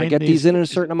got to Find get these in a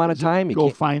certain amount of Is it time. You go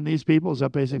can't- find these people. Is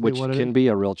that basically which what it is? can be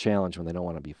a real challenge when they don't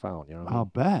want to be found. You know what I I'll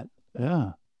mean? bet.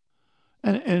 Yeah.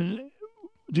 And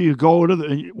do you go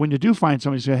to when you do find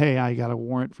somebody, say, "Hey, I got a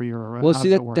warrant for your arrest"? Well, How see,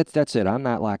 does it work? that's it. I'm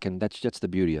not locking. That's the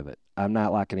beauty of it. I'm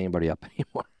not locking anybody up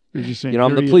anymore. You're just saying,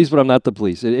 I'm the police, but I'm not the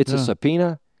police. It's a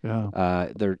subpoena. Yeah.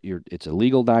 It's a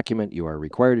legal document. You are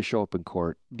required to show up in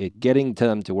court. Getting to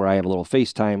them to where I have a little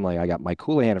FaceTime, like I got Mike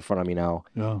Houlihan in front of me now.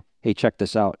 Yeah. Hey, check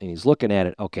this out. And he's looking at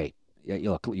it. Okay,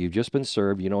 look, you've just been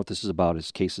served. You know what this is about.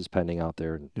 His case is pending out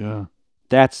there. And Yeah.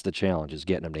 that's the challenge, is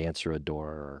getting them to answer a door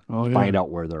or Oh, find yeah.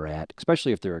 out where they're at,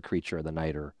 especially if they're a creature of the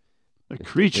night or. A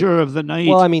creature of the night.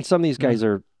 Well, I mean, some of these guys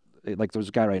are. Like there's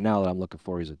a guy right now that I'm looking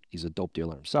for. He's a dope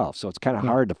dealer himself. So it's kind of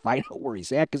hard to find out where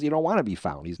he's at because you don't want to be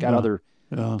found. He's got other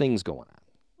things going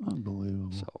on.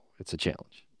 Unbelievable. So it's a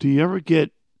challenge. Do you ever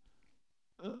get?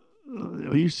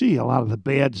 You see a lot of the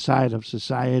bad side of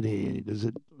society. Does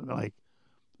it like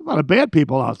a lot of bad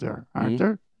people out there, aren't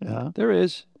there? Yeah. There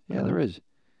is. Yeah, there is.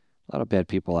 A lot of bad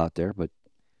people out there, but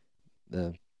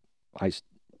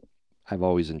I've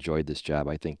always enjoyed this job.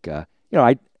 I think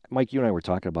Mike, you and I were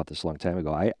talking about this a long time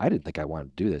ago. I didn't think I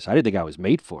wanted to do this. I didn't think I was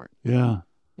made for it. Yeah.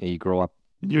 You grow up.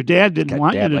 Your dad didn't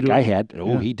want you to like do I it. had.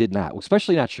 Oh, he did not.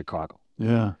 Especially not Chicago.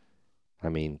 Yeah. I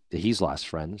mean, he's lost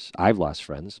friends. I've lost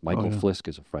friends. Michael yeah. Flisk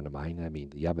is a friend of mine. I mean,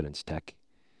 the evidence tech.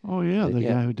 Oh, yeah, the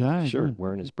guy who died. Sure, yeah.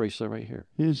 wearing his bracelet right here.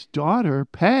 His daughter,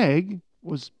 Peg,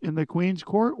 was in the Queen's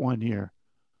Court one year.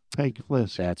 Peg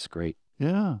Flisk. That's great.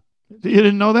 Yeah. You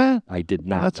didn't know that? I did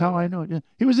not. That's how I know it. Yeah.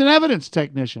 He was an evidence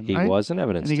technician, He right? was an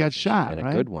evidence And he got technician, shot, and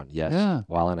right? a good one, yes, Yeah.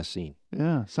 while on a scene.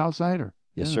 Yeah, Southsider.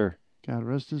 Yes, Yeah. sir. God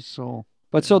rest his soul.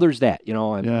 But so there's that,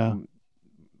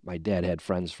 my dad had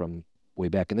friends from way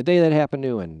back in the day that happened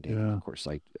to, and of course,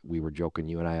 like we were joking,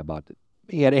 you and I, about it.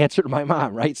 He had answered my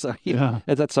mom, right? So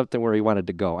that's something where he wanted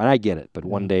to go, and I get it. But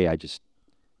one day, I just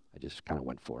kind of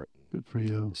went for it. Good for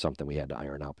you. Something we had to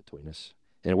iron out between us,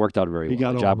 and it worked out very He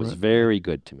well. got The job over was it. very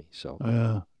good to me. So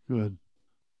Yeah, good.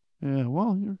 Yeah,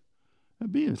 well,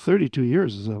 being 32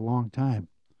 years is a long time,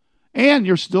 and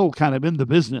you're still kind of in the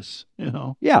business,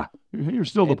 Yeah, you're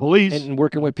still the police and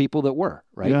working with people that were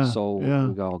right. Yeah, So yeah.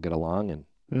 we all get along, and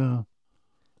Yeah.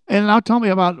 And now tell me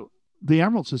about the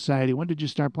Emerald Society. When did you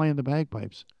start playing the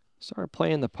bagpipes? started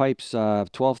playing the pipes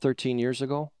 12, 13 years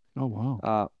ago. Oh,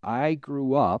 wow. I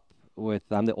grew up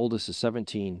I'm the oldest of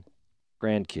 17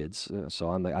 grandkids, so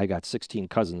I got 16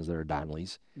 cousins that are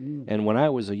Donnellys. And when I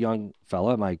was a young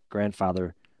fella, my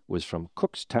grandfather was from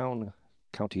Cookstown,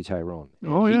 County Tyrone.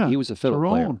 Oh, yeah. He was a fiddle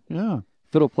player. Tyrone, yeah.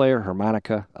 Fiddle player,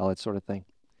 harmonica, all that sort of thing.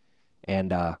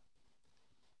 And,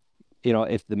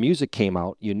 if the music came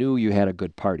out, you knew you had a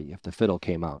good party if the fiddle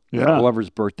came out. Yeah. Whoever's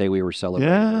birthday we were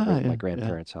celebrating at my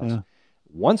grandparents' house. Yeah.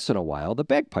 Once in a while, the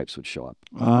bagpipes would show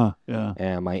up. Yeah.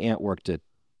 And my aunt worked at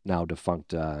now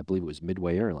defunct, I believe it was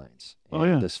Midway Airlines. And Oh,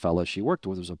 yeah. this fella she worked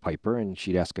with was a piper, and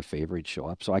she'd ask a favor, he'd show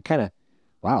up. So I kind of,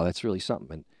 wow, that's really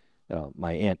something. And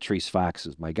My Aunt Therese Fox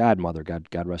is my godmother,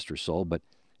 God rest her soul. But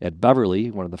at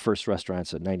Beverly, one of the first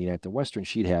restaurants at 99th and Western,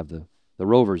 she'd have the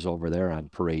Rovers over there on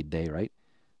parade day, right?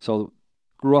 So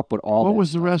grew up with all What that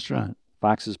was the stuff. restaurant?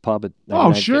 Fox's Pub at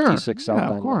Oh, sure. 9956 South Yeah,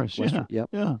 of on course. Western. Yeah. Yep.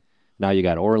 Yeah. Now you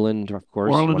got Orland, of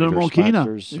course. Orland one of and your Mokina.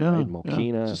 sponsors, Yeah. right? Yeah.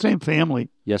 Mokina. It's the same family.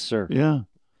 Yes, sir. Yeah.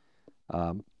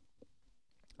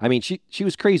 I mean, she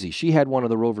was crazy. She had one of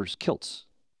the Rovers kilts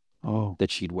that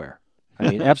she'd wear. I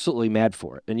mean, absolutely mad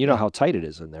for it. And you know how tight it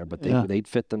is in there, but they'd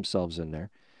fit themselves in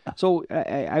there. So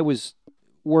I was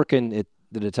working at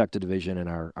the detective division, and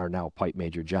our now pipe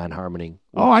major, John Harmoning.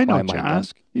 Oh, I know by my John.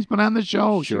 desk. He's been on the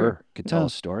show. Sure. Could tell a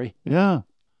story. Yeah.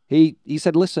 He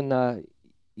said, listen,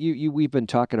 we've been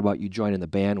talking about you joining the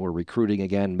band. We're recruiting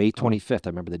again, May 25th. I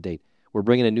remember the date. We're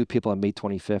bringing in new people on May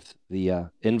 25th. The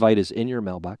invite is in your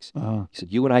mailbox. He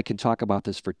said, you and I can talk about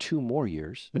this for 2 more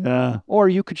years. Yeah. Or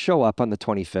you could show up on the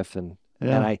 25th and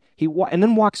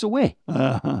then walks away.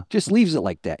 Just leaves it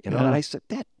like that, you know. And I said,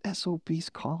 that SOB's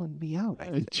calling me out.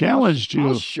 I challenged you.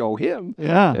 I'll show him.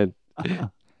 Yeah. And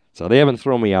so they haven't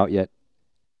thrown me out yet.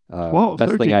 Well,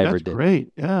 best 13, thing I ever that's did.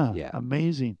 great. Yeah. Yeah.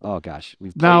 Amazing. Oh gosh.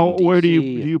 Now, where do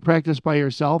you practice by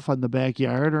yourself in the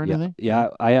backyard or anything? Yeah.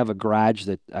 I have a garage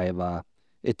that I have.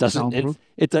 It doesn't. Soundproof?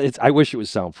 It's. I wish it was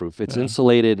soundproof. It's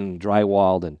insulated and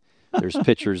drywalled, and there's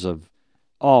pictures of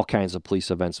all kinds of police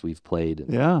events we've played,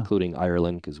 including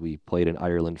Ireland, because we played in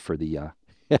Ireland for the.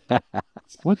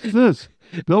 What's this?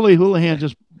 Billy Houlihan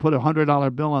just put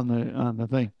 $100 bill on the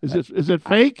thing. Is it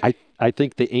fake? I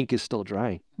think the ink is still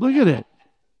drying. Look at it.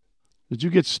 Did you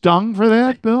get stung for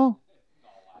that, Bill?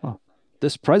 Oh.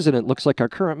 This president looks like our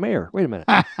current mayor. Wait a minute.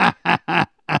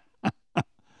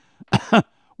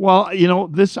 Well, you know,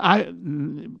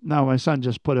 now my son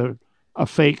just put a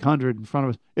fake 100 in front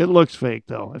of us. It looks fake,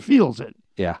 though. It feels it.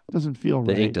 Yeah. It doesn't feel right.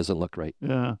 The ink doesn't look right.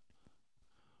 Yeah.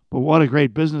 But what a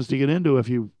great business to get into if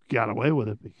you got away with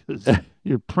it, because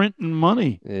you're printing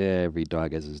money. Yeah, every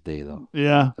dog has his day, though.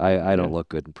 Yeah. I don't look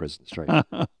good in prison straight.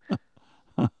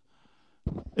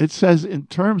 It says in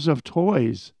terms of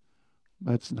toys.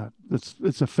 It's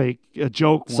a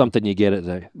joke one. Something you get at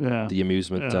the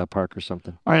amusement park or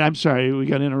something. All right, I'm sorry. We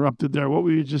got interrupted there. What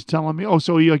were you just telling me? Oh,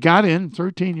 so you got in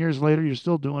 13 years later. You're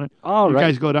still doing it. All you right.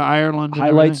 guys go to Ireland.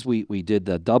 Highlights, we did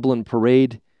the Dublin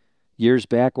Parade years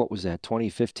back. What was that,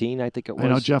 2015, I think it was? I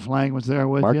know Jeff Lang was there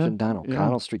with Mark you. and Don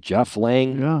O'Connell Street. Jeff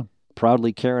Lang,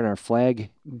 proudly carrying our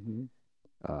flag.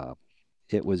 Mm-hmm.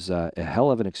 It was a hell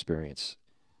of an experience.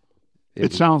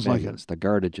 It sounds like it. The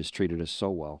Guard had just treated us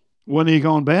so well. When are you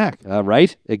going back?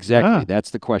 Right? Exactly. Yeah. That's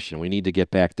the question. We need to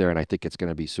get back there, and I think it's going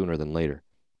to be sooner than later.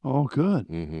 Oh, good.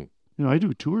 Mm-hmm. You know, I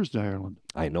do tours to Ireland.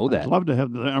 I know that. I'd love to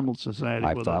have the Emerald Society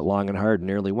I've with thought us. long and hard and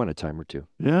nearly went a time or two.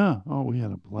 Yeah. Oh, we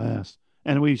had a blast.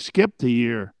 And we skipped a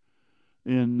year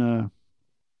in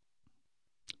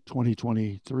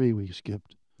 2023. We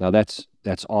skipped. Now, that's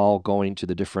all going to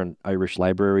the different Irish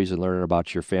libraries and learning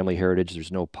about your family heritage.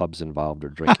 There's no pubs involved or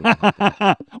drinking.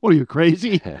 What are you,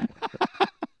 crazy?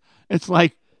 It's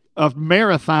like a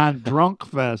marathon drunk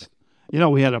fest. You know,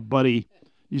 we had a buddy,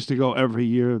 used to go every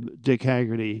year, Dick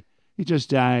Haggerty. He just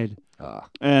died.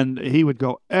 And he would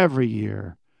go every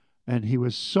year. And he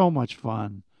was so much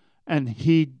fun. And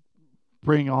he'd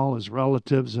bring all his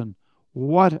relatives. And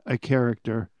what a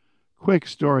character. Quick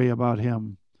story about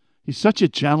him. He's such a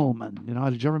gentleman. You know,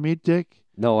 did you ever meet Dick?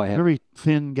 No, I haven't. Very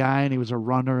thin guy, and he was a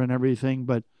runner and everything.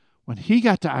 But when he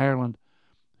got to Ireland,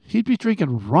 he'd be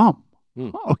drinking rum.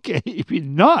 Okay, he'd be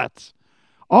nuts.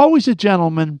 Always a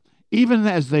gentleman, even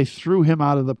as they threw him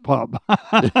out of the pub.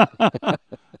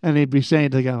 And he'd be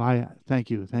saying to them, thank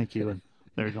you. And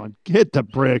they're going, get the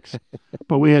bricks.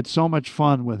 But we had so much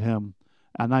fun with him,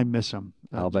 and I miss him.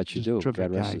 I'll bet you do. Terrific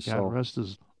God rest guy. his soul. God rest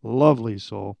his lovely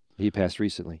soul. He passed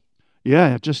recently.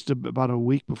 Yeah, just about a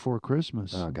week before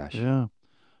Christmas. Oh, gosh. Yeah.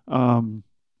 And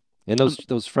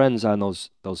those friends on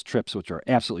those trips, which are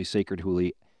absolutely sacred,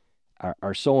 Hooli,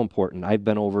 are so important. I've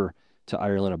been over to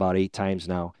Ireland about 8 times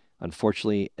now.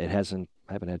 Unfortunately, I haven't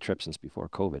had a trip since before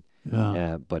COVID.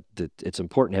 Yeah. But it's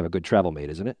important to have a good travel mate,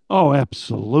 isn't it? Oh,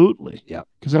 absolutely. Yeah.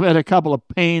 Because I've had a couple of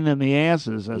pain in the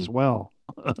asses as well.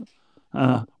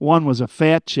 One was a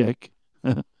fat chick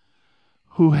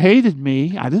who hated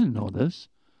me. I didn't know this.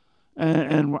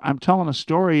 And I'm telling a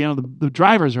story. You know, the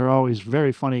drivers are always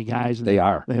very funny guys. And they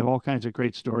are. They have all kinds of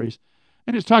great stories.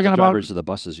 And he's talking about drivers of the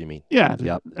buses, you mean? Yeah.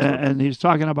 Yep. And he's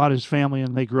talking about his family,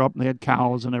 and they grew up and they had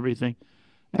cows and everything.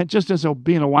 And just as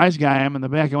being a wise guy, I'm in the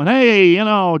back going, hey, you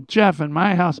know, Jeff, in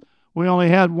my house, we only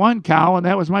had one cow, and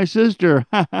that was my sister.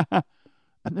 And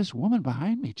this woman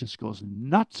behind me just goes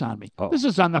nuts on me. Oh. This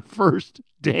is on the first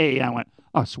day. I went,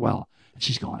 oh, swell. And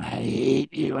she's going, I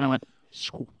hate you. And I went,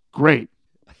 great.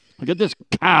 I got this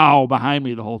cow behind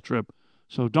me the whole trip,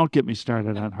 so don't get me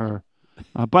started on her.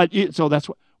 So that's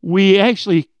what we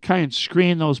actually kind of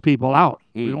screen those people out.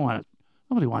 We don't want it.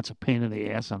 Nobody wants a pain in the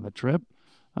ass on the trip.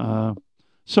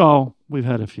 So we've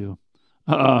had a few.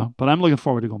 But I'm looking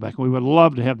forward to going back. We would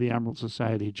love to have the Emerald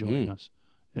Society join us.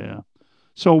 Yeah.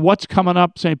 So what's coming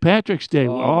up St. Patrick's Day?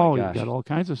 Oh, you've got all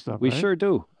kinds of stuff, We right? sure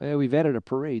do. Yeah, we've added a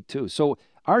parade, too. So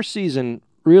our season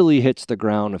really hits the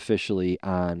ground officially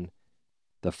on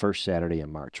the first Saturday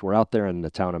in March. We're out there in the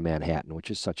town of Manhattan, which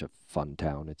is such a fun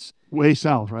town. It's way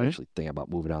south, right? I'm actually thinking about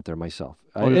moving out there myself.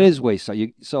 Yeah. It is way south.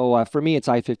 So for me, it's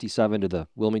I-57 to the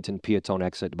Wilmington Peatone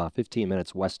exit, about 15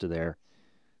 minutes west of there.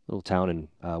 Little town in,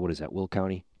 Will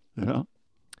County? Yeah.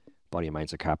 Buddy of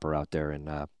mine's a copper out there,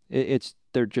 and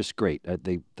they're just great.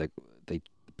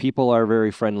 People are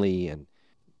very friendly, and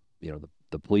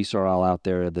the police are all out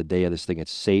there the day of this thing.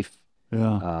 It's safe.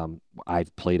 Yeah.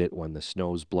 I've played it when the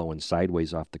snow's blowing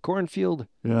sideways off the cornfield.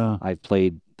 Yeah. I've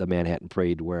played the Manhattan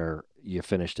Parade where you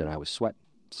finished and I was sweating.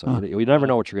 So you never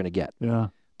know what you're going to get. Yeah.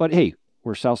 But hey,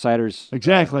 we're Southsiders.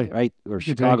 Exactly. Right? We're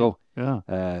Chicago.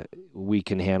 Yeah. We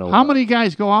can handle. How many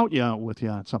guys go out with you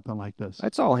on something like this?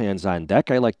 That's all hands on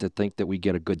deck. I like to think that we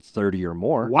get a good 30 or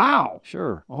more. Wow.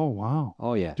 Sure. Oh, wow.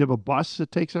 Oh, yeah. Do you have a bus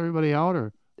that takes everybody out,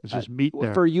 or it's just meet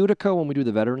there? For Utica, when we do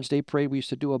the Veterans Day Parade, we used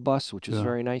to do a bus, which is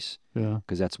very nice. Yeah.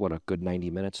 Because that's, a good 90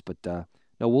 minutes. But,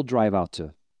 no, we'll drive out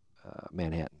to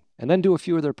Manhattan and then do a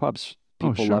few of their pubs.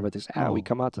 People love it. They say, we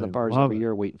come out to the bars every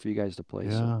year waiting for you guys to play.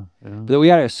 Yeah, so. yeah. But we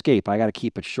got to escape. I got to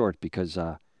keep it short because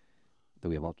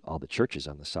we have all the churches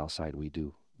on the south side we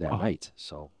do that night.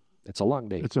 So it's a long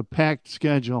day. It's a packed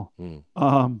schedule.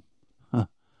 I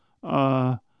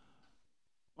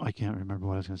can't remember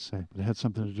what I was going to say, but it had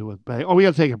something to do with bag. Oh, we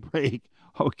got to take a break.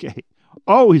 Okay.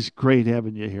 Always great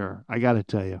having you here. I got to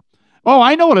tell you. Oh,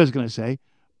 I know what I was going to say.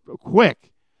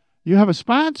 Quick. You have a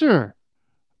sponsor.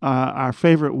 Our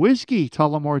favorite whiskey,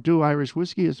 Tullamore Dew Irish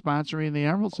Whiskey, is sponsoring the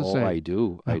Emerald Society.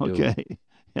 Oh, I do. Okay.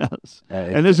 Yes.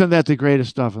 And isn't that the greatest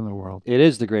stuff in the world? It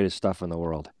is the greatest stuff in the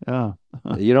world. Yeah.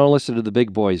 You don't listen to the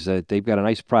big boys. They've got a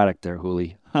nice product there,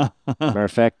 Hooli. Matter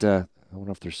of fact, I don't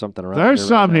know if there's something around There's here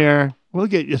some right here. We'll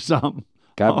get you some.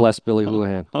 God bless Billy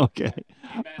Houlihan. Okay.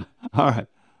 All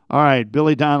right.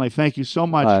 Billy Donnelly, thank you so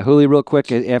much. Hooli, real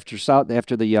quick,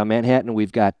 after the Manhattan,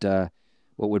 we've got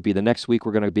what would be the next week.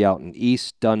 We're going to be out in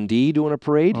East Dundee doing a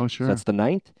parade. Oh, sure. So that's the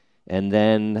 9th. And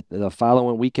then the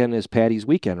following weekend is Patty's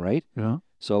weekend, right? Yeah.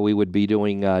 So we would be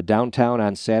doing downtown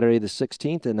on Saturday the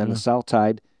 16th, and then the South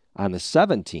Side on the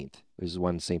 17th. This is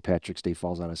when St. Patrick's Day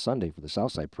falls on a Sunday for the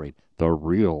South Side Parade, the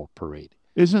real parade.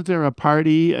 Isn't there a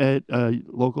party at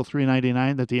Local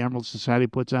 399 that the Emerald Society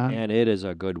puts on? And it is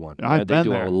a good one. I've they been do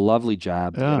there. a lovely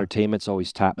job. Yeah. The entertainment's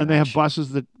always top And they have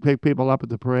buses that pick people up at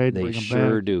the parade. They bring them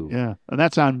sure back. do. Yeah. And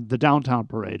that's on the downtown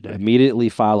parade day. Immediately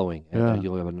following. Yeah. And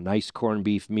you'll have a nice corned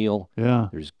beef meal. Yeah.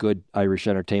 There's good Irish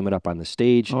entertainment up on the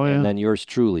stage. Oh, yeah. And then yours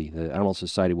truly, the Emerald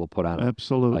Society will put on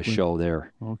Absolutely. a show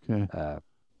there. Okay.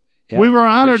 Yeah, we were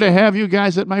honored to have you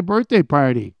guys at my birthday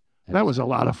party. That was a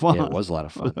lot of fun. Yeah, it was a lot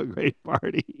of fun. A great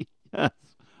party. Yes.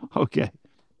 Okay.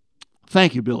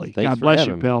 Thank you, Billy. Thanks God for bless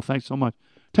having you, me. pal. Thanks so much.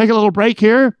 Take a little break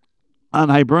here on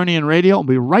Hibernian Radio. We'll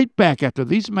be right back after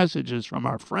these messages from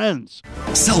our friends.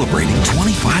 Celebrating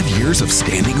 25 years of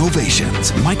standing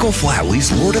ovations, Michael Flatley's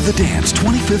Lord of the Dance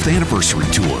 25th Anniversary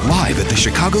Tour, live at the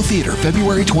Chicago Theater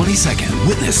February 22nd.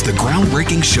 Witness the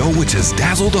groundbreaking show which has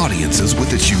dazzled audiences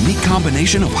with its unique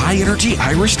combination of high-energy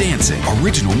Irish dancing,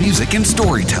 original music, and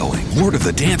storytelling. Lord of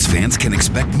the Dance fans can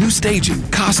expect new staging,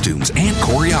 costumes, and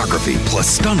choreography, plus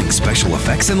stunning special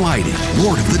effects and lighting.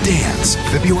 Lord of the Dance,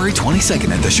 February 22nd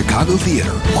at the Chicago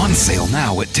Theater. On sale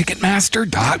now at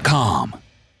Ticketmaster.com.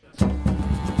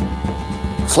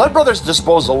 Flood Brothers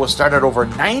Disposal was started over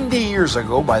 90 years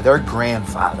ago by their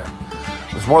grandfather.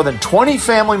 With more than 20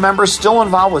 family members still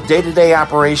involved with day-to-day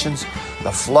operations,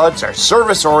 the Floods are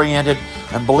service-oriented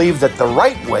and believe that the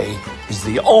right way is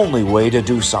the only way to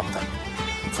do something.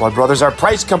 Flood Brothers are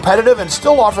price competitive and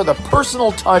still offer the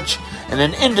personal touch and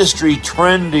an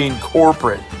industry-trending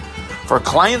corporate. For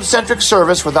client-centric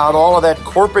service without all of that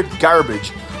corporate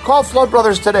garbage, call Flood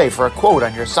Brothers today for a quote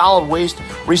on your solid waste,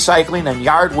 recycling, and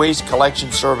yard waste collection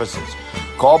services.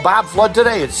 Call Bob Flood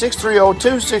today at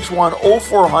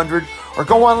 630-261-0400 or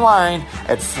go online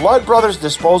at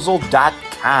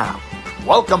floodbrothersdisposal.com.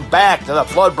 Welcome back to the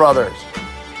Flood Brothers.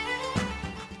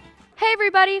 Hey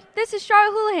everybody, this is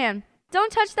Charlotte Houlihan.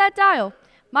 Don't touch that dial.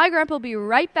 My grandpa will be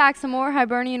right back, some more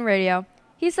Hibernian Radio.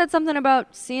 He said something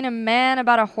about seeing a man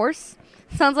about a horse.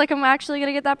 Sounds like I'm actually going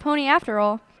to get that pony after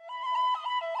all.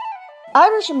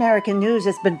 Irish American News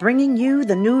has been bringing you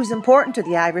the news important to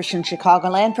the Irish in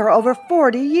Chicagoland for over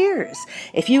 40 years.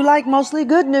 If you like mostly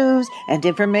good news and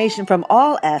information from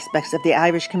all aspects of the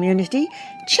Irish community,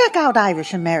 check out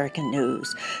Irish American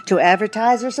News. To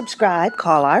advertise or subscribe,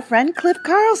 call our friend Cliff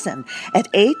Carlson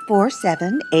at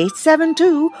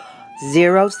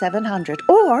 847-872-0700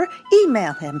 or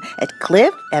email him at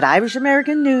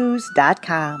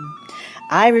cliff@irishamericannews.com.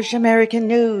 Irish American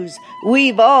News,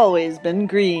 we've always been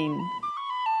green.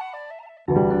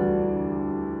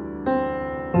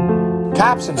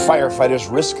 Cops and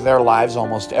firefighters risk their lives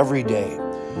almost every day,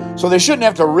 so they shouldn't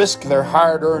have to risk their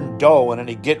hard-earned dough in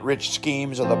any get-rich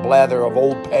schemes or the blather of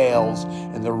old pals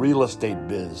in the real estate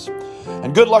biz.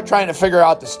 And good luck trying to figure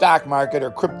out the stock market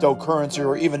or cryptocurrency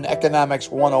or even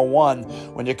economics 101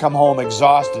 when you come home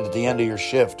exhausted at the end of your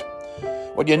shift.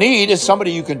 What you need is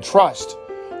somebody you can trust,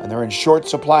 and they're in short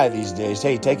supply these days.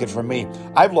 Hey, take it from me.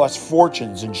 I've lost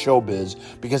fortunes in showbiz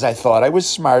because I thought I was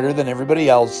smarter than everybody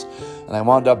else, and I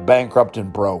wound up bankrupt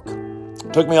and broke.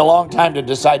 It took me a long time to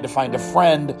decide to find a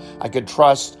friend I could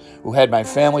trust who had my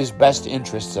family's best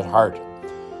interests at heart.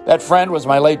 That friend was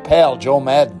my late pal, Joe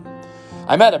Madden.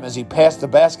 I met him as he passed the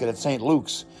basket at St.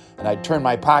 Luke's, and I'd turn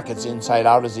my pockets inside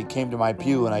out as he came to my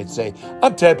pew, and I'd say,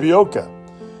 "I'm tapioca."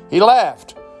 He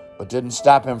laughed, but didn't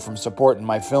stop him from supporting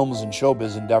my films and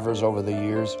showbiz endeavors over the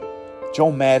years. Joe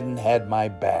Madden had my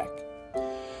back.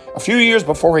 A few years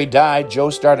before he died, Joe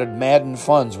started Madden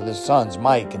Funds with his sons,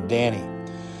 Mike and Danny.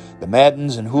 The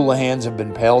Maddens and Houlihan's have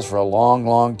been pals for a long,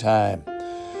 long time.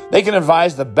 They can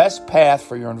advise the best path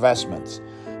for your investments.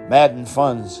 Madden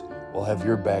Funds will have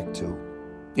your back too.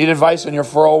 Need advice on your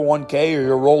 401k or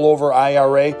your rollover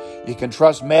IRA? You can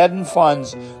trust Madden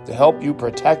Funds to help you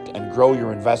protect and grow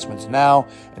your investments now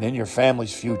and in your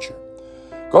family's future.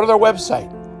 Go to their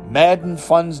website,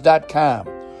 maddenfunds.com,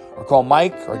 or call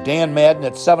Mike or Dan Madden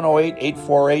at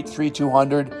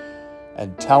 708-848-3200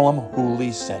 and tell them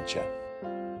Hooli sent you.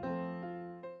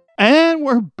 And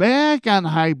we're back on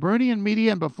Hibernian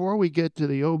Media, and before we get to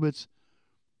the obits,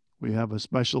 we have a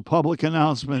special public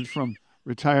announcement from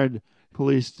retired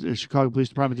Chicago Police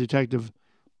Department Detective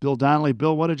Bill Donnelly.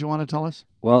 Bill, what did you want to tell us?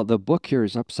 Well, the book here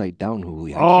is upside down,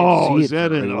 Hooli. I can't see is it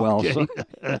that very it? well. Okay.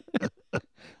 So.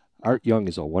 Art Young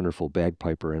is a wonderful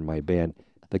bagpiper in my band.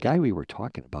 The guy we were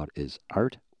talking about is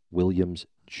Art Williams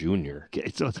Jr. Okay,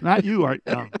 so it's not you, Art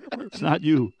Young. It's not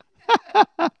you.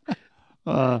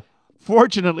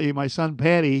 Fortunately, my son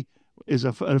Patty is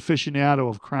an aficionado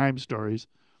of crime stories,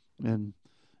 and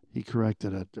he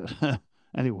corrected it.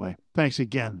 Anyway, thanks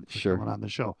again for coming on the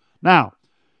show. Now,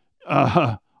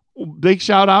 big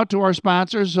shout out to our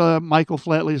sponsors, Michael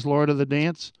Flatley's Lord of the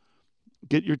Dance.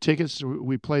 Get your tickets.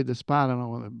 We played the spot. I don't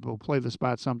know. We'll play the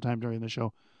spot sometime during the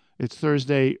show. It's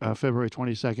Thursday, February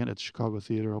 22nd at Chicago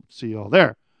Theater. Hope to see you all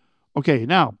there. Okay,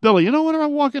 now, Billy, you know, whenever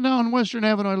I'm walking down Western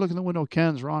Avenue, I look in the window,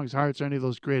 Ken's, Wrong's, Hearts, or any of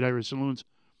those great Irish saloons.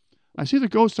 I see the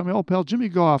ghost of my old pal Jimmy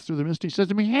Goff through the mist. He says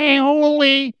to me, "Hey,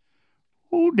 Holy,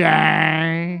 who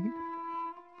died?"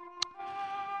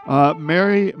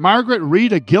 Margaret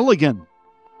Rita Gilligan,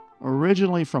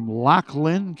 originally from Loch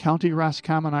Lynn, County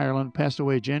Roscommon, Ireland, passed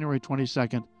away January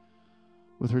 22nd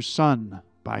with her son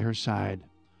by her side.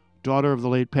 Daughter of the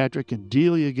late Patrick and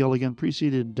Delia Gilligan,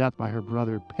 preceded in death by her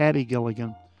brother Paddy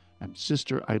Gilligan and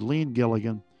sister Eileen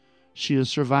Gilligan. She is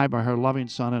survived by her loving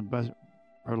son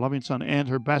and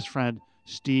her best friend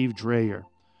Steve Dreyer,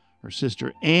 her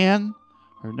sister Anne,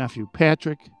 her nephew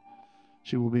Patrick.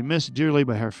 She will be missed dearly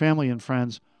by her family and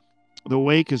friends. The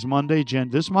wake is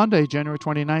this Monday, January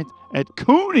 29th, at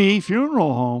Cooney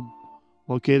Funeral Home,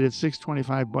 located at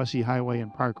 625 Bussey Highway in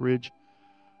Park Ridge.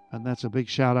 And that's a big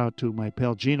shout out to my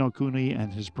pal Gino Cooney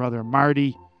and his brother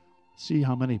Marty. See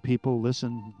how many people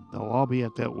listen. They'll all be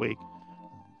at that wake.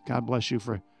 God bless you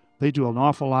they do an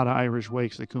awful lot of Irish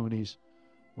wakes, the Cooneys.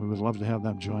 We would love to have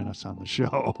them join us on the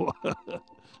show.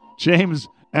 James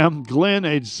M. Glynn,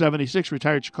 age 76,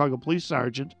 retired Chicago Police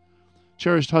Sergeant.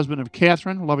 Cherished husband of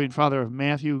Catherine, loving father of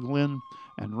Matthew Glynn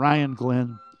and Ryan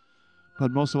Glynn.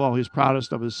 But most of all, he's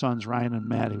proudest of his sons, Ryan and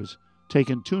Matt. He was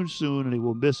taken too soon, and he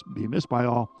will be missed by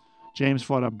all. James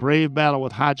fought a brave battle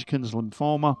with Hodgkin's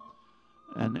lymphoma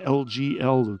and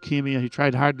LGL leukemia. He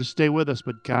tried hard to stay with us,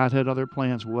 but God had other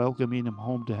plans, welcoming him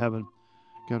home to heaven.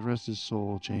 God rest his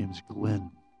soul, James Glynn.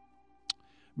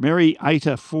 Mary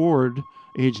Ita Ford,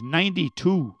 age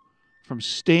 92, from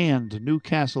Stand,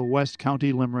 Newcastle West,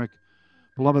 County Limerick.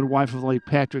 Beloved wife of the late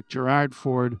Patrick Gerard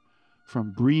Ford,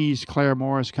 from Breeze,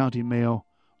 Claremorris, County Mayo.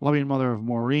 Loving mother of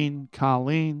Maureen,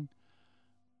 Colleen,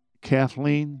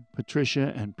 Kathleen,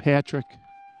 Patricia, and Patrick.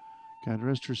 God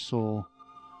rest her soul,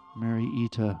 Mary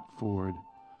Ita Ford.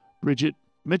 Bridget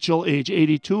Mitchell, age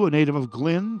 82, a native of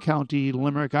Glynn, County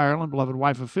Limerick, Ireland, beloved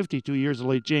wife of 52 years, the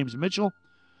late James Mitchell,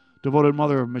 devoted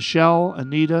mother of Michelle,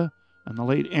 Anita, and the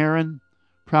late Aaron,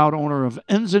 proud owner of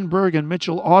Enzenberg and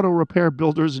Mitchell Auto Repair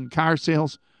Builders and Car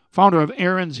Sales, founder of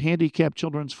Aaron's Handicapped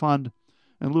Children's Fund,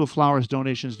 and lieu of flowers,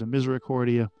 donations to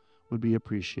Misericordia would be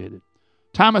appreciated.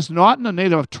 Thomas Naughton, a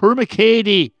native of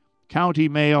Termacady, County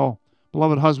Mayo,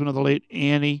 beloved husband of the late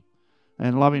Annie,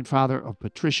 and loving father of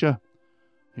Patricia.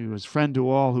 He was friend to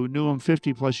all who knew him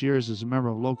 50-plus years as a member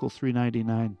of Local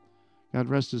 399. God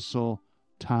rest his soul,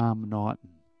 Tom Naughton.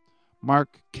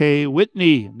 Mark K.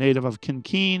 Whitney, native of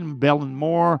Kinkeen,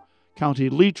 Bellenmore, County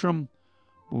Leitrim,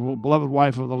 beloved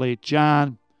wife of the late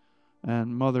John,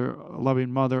 and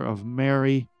loving mother of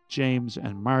Mary, James,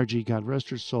 and Margie. God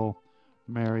rest her soul,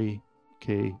 Mary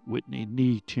K. Whitney,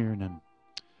 nee Tiernan.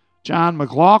 John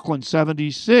McLaughlin,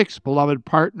 76, beloved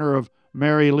partner of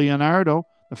Mary Leonardo.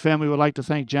 The family would like to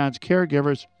thank John's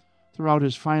caregivers throughout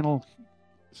his final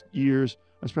years,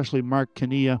 especially Mark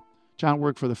Kinea. John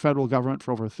worked for the federal government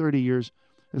for over 30 years.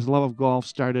 His love of golf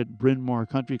started at Bryn Mawr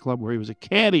Country Club, where he was a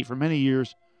caddy for many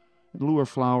years. In lieu of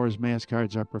flowers, mass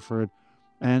cards are preferred.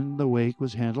 And the wake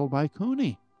was handled by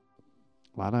Cooney.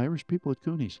 A lot of Irish people at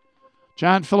Cooney's.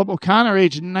 John Philip O'Connor,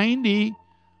 age 90,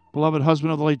 beloved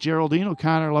husband of the late Geraldine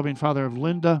O'Connor, loving father of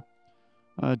Linda.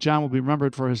 John will be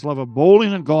remembered for his love of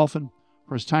bowling and golfing,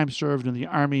 for his time served in the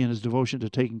Army and his devotion to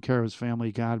taking care of his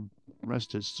family. God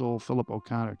rest his soul,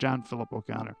 John Philip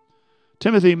O'Connor.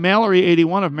 Timothy Mallory,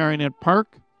 81, of Marionette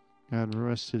Park. God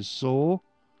rest his soul.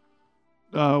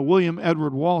 William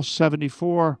Edward Walsh,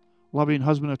 74, loving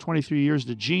husband of 23 years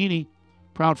to Jeannie,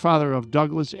 proud father of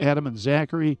Douglas, Adam, and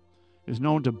Zachary, is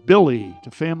known to Billy, to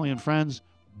family and friends,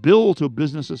 Bill to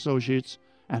business associates,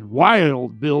 and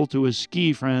Wild Bill to his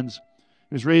ski friends.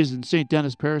 He was raised in St.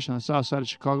 Denis Parish on the south side of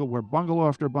Chicago, where bungalow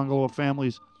after bungalow of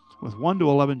families with 1 to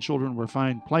 11 children were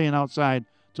found playing outside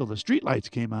till the streetlights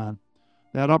came on.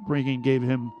 That upbringing gave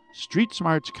him street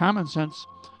smarts, common sense,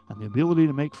 and the ability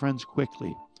to make friends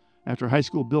quickly. After high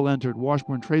school, Bill entered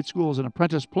Washburn Trade School as an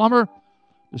apprentice plumber.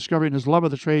 Discovering his love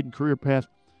of the trade and career path,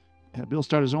 Bill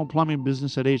started his own plumbing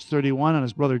business at age 31, and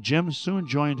his brother Jim soon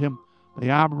joined him. They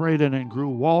operated and grew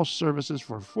Walsh Services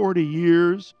for 40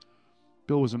 years.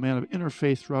 Bill was a man of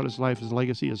interfaith throughout his life. His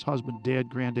legacy, his husband, dad,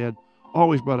 granddad,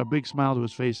 always brought a big smile to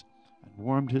his face and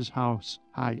warmed his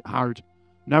heart.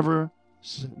 Never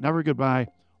goodbye,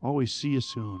 always see you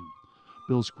soon.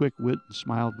 Bill's quick wit and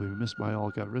smile will be missed by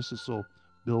all. God rest his soul,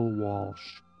 Bill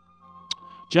Walsh.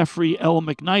 Jeffrey L.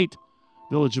 McKnight,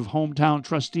 Village of Hometown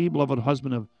trustee, beloved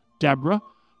husband of Deborah,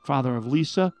 father of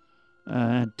Lisa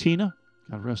and Tina.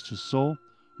 God rest his soul.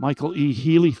 Michael E.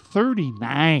 Healy,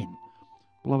 39,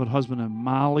 beloved husband of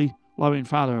Molly, loving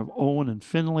father of Owen and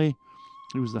Finley.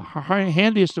 He was the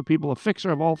handiest of people, a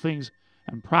fixer of all things,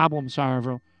 and problem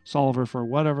solver for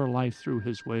whatever life threw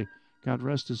his way. God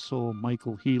rest his soul,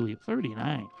 Michael Healy,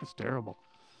 39. That's terrible.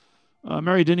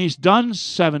 Mary Denise Dunn,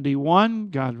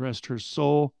 71. God rest her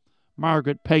soul.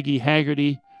 Margaret Peggy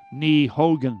Haggerty, nee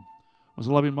Hogan, was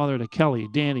a loving mother to Kelly,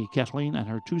 Danny, Kathleen, and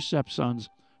her 2 stepsons,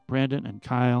 Brandon and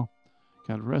Kyle.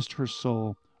 God rest her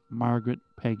soul, Margaret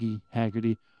Peggy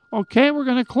Haggerty. Okay, we're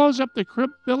going to close up the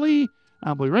crypt, Billy.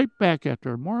 I'll be right back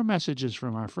after more messages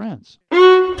from our friends.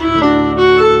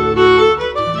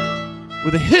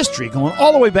 With a history going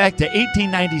all the way back to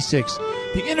 1896,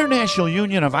 the International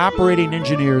Union of Operating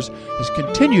Engineers has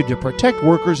continued to protect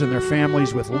workers and their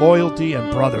families with loyalty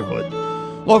and brotherhood.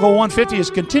 Local 150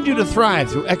 has continued to thrive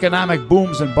through economic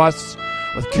booms and busts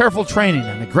with careful training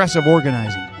and aggressive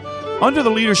organizing. Under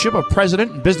the leadership of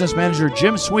President and Business Manager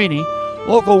Jim Sweeney,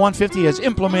 Local 150 has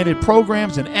implemented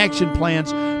programs and action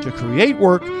plans to create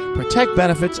work, protect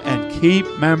benefits, and keep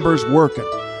members working.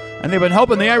 And they've been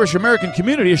helping the Irish American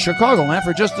community of Chicagoland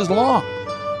for just as long.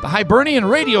 The Hibernian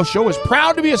radio show is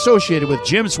proud to be associated with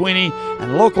Jim Sweeney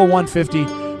and Local 150,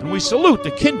 and we salute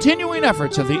the continuing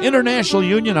efforts of the International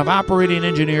Union of Operating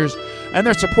Engineers and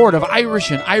their support of Irish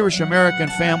and Irish American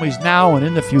families now and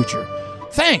in the future.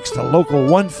 Thanks to Local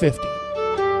 150.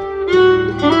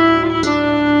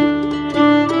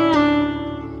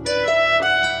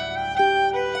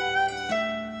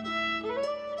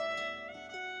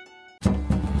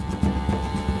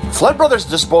 Flood Brothers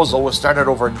Disposal was started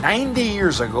over 90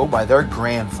 years ago by their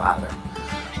grandfather.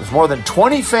 With more than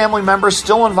 20 family members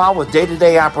still involved with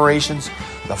day-to-day operations,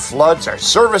 the Floods are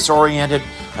service-oriented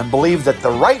and believe that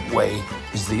the right way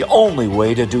is the only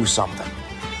way to do something.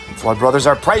 Flood Brothers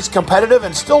are price competitive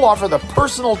and still offer the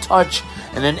personal touch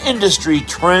and an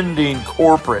industry-trending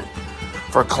corporate.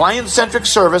 For client-centric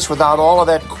service without all of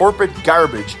that corporate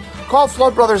garbage, Call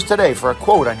Flood Brothers today for a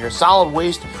quote on your solid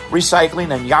waste,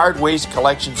 recycling, and yard waste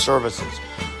collection services.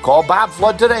 Call Bob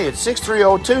Flood today at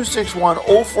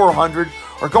 630-261-0400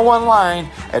 or go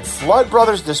online at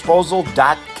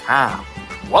floodbrothersdisposal.com.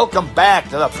 Welcome back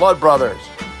to the Flood Brothers.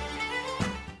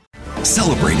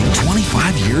 Celebrating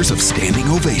 25 years of standing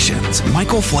ovations,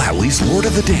 Michael Flatley's Lord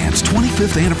of the Dance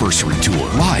 25th Anniversary Tour,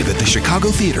 live at the Chicago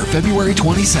Theater February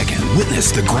 22nd.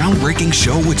 Witness the groundbreaking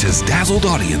show which has dazzled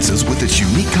audiences with its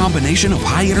unique combination of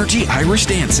high-energy Irish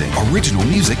dancing, original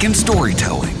music, and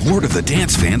storytelling. Lord of the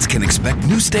Dance fans can expect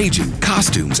new staging,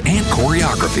 costumes, and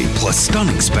choreography, plus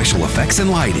stunning special effects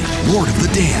and lighting. Lord of the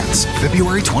Dance,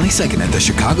 February 22nd at the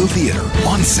Chicago Theater.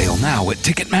 On sale now at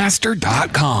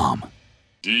Ticketmaster.com.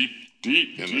 Deep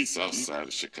in the south side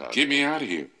of Chicago. Get me out of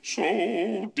here.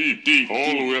 So deep,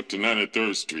 all the way up to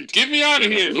 93rd Street. Get me out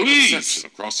of here, please.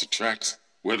 Across the tracks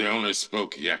where they only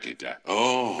spoke Yaki diet.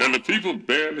 Oh. And the people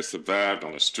barely survived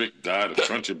on a strict diet of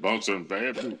crunchy bunker and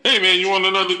bad food. Hey, man, you want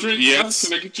another drink? Yes.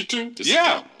 Can I get you two? This is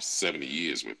 70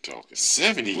 years we're talking.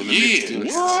 70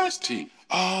 years? What?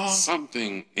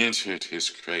 Something entered his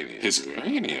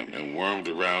cranium, and wormed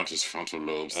around his frontal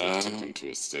lobes and took him to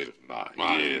a state of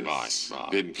mind.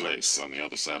 Hidden place on the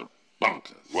other side of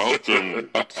bunkers. Welcome,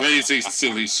 a crazy,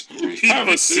 silly street. Have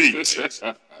a seat.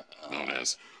 Known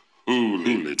as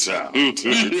Hooley Town.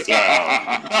 Hooley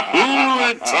Town.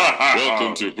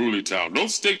 Welcome to Hooley Town. Don't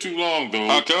stay too long, though.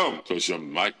 How come? Because you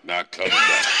might not come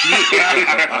back.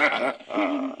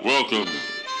 Welcome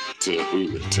to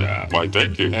Hooley Town. Why,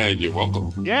 thank you. And you're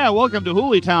welcome. Yeah, welcome to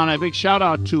Hooley Town. A big shout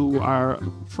out to our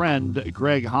friend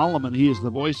Greg Holloman. He is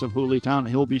the voice of Hooley Town.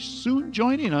 He'll be soon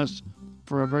joining us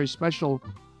for a very special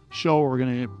show we're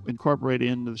going to incorporate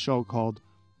into the show called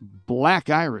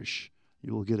Black Irish.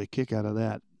 You will get a kick out of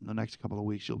that. In the next couple of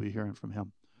weeks, you'll be hearing from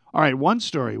him. All right, one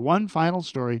final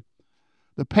story.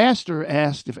 The pastor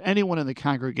asked if anyone in the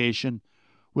congregation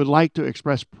would like to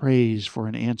express praise for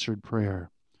an answered prayer.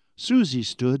 Susie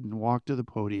stood and walked to the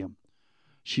podium.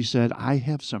 She said, I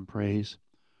have some praise.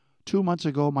 2 months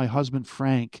ago, my husband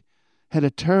Frank had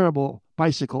a terrible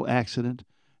bicycle accident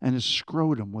and his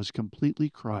scrotum was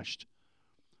completely crushed.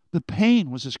 The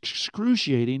pain was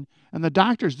excruciating and the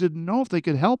doctors didn't know if they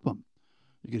could help him.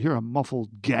 You could hear a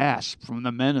muffled gasp from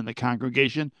the men in the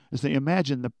congregation as they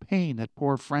imagined the pain that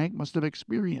poor Frank must have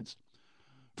experienced.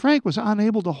 Frank was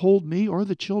unable to hold me or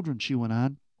the children, she went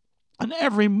on, and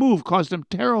every move caused him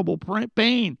terrible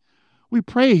pain. We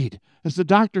prayed as the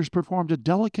doctors performed a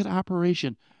delicate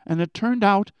operation, and it turned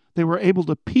out they were able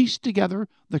to piece together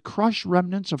the crushed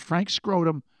remnants of Frank's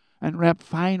scrotum and wrap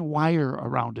fine wire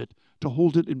around it to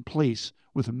hold it in place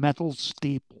with metal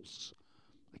staples.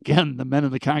 Again, the men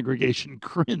in the congregation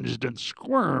cringed and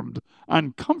squirmed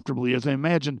uncomfortably as they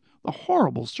imagined the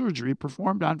horrible surgery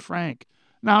performed on Frank.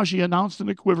 Now she announced in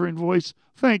a quivering voice,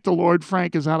 Thank the Lord,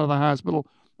 Frank is out of the hospital,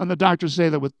 and the doctors say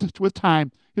that with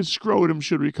time, his scrotum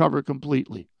should recover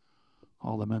completely.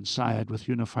 All the men sighed with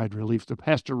unified relief. The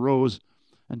pastor rose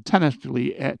and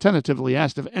tentatively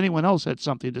asked if anyone else had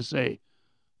something to say.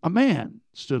 A man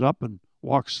stood up and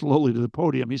walked slowly to the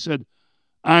podium. He said,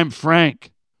 I'm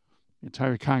Frank. The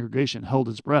entire congregation held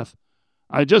its breath.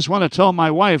 I just want to tell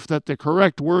my wife that the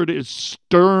correct word is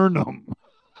sternum.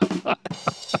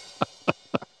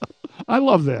 I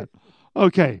love that.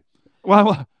 Okay.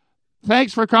 Well,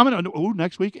 thanks for coming. Oh,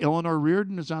 next week, Eleanor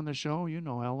Reardon is on the show. You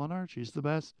know Eleanor. She's the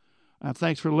best.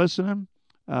 Thanks for listening.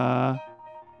 We're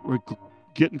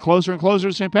getting closer and closer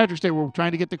to St. Patrick's Day. We're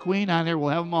trying to get the Queen on here. We'll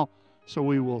have them all. So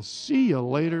we will see you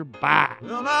later. Bye.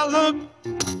 Well, I looked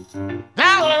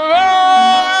down the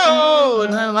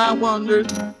road and I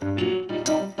wondered.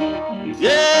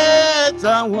 Yes,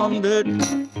 I wondered.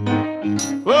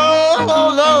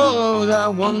 Oh, Lord, I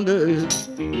wondered.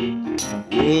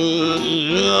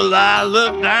 Well, I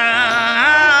looked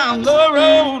down the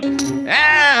road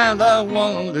and I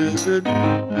wondered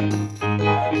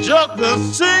just to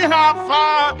see how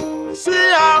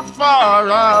far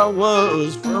I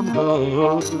was from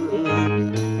home.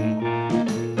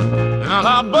 And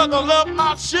I buckled up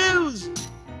my shoes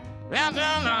and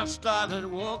then I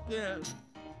started walking.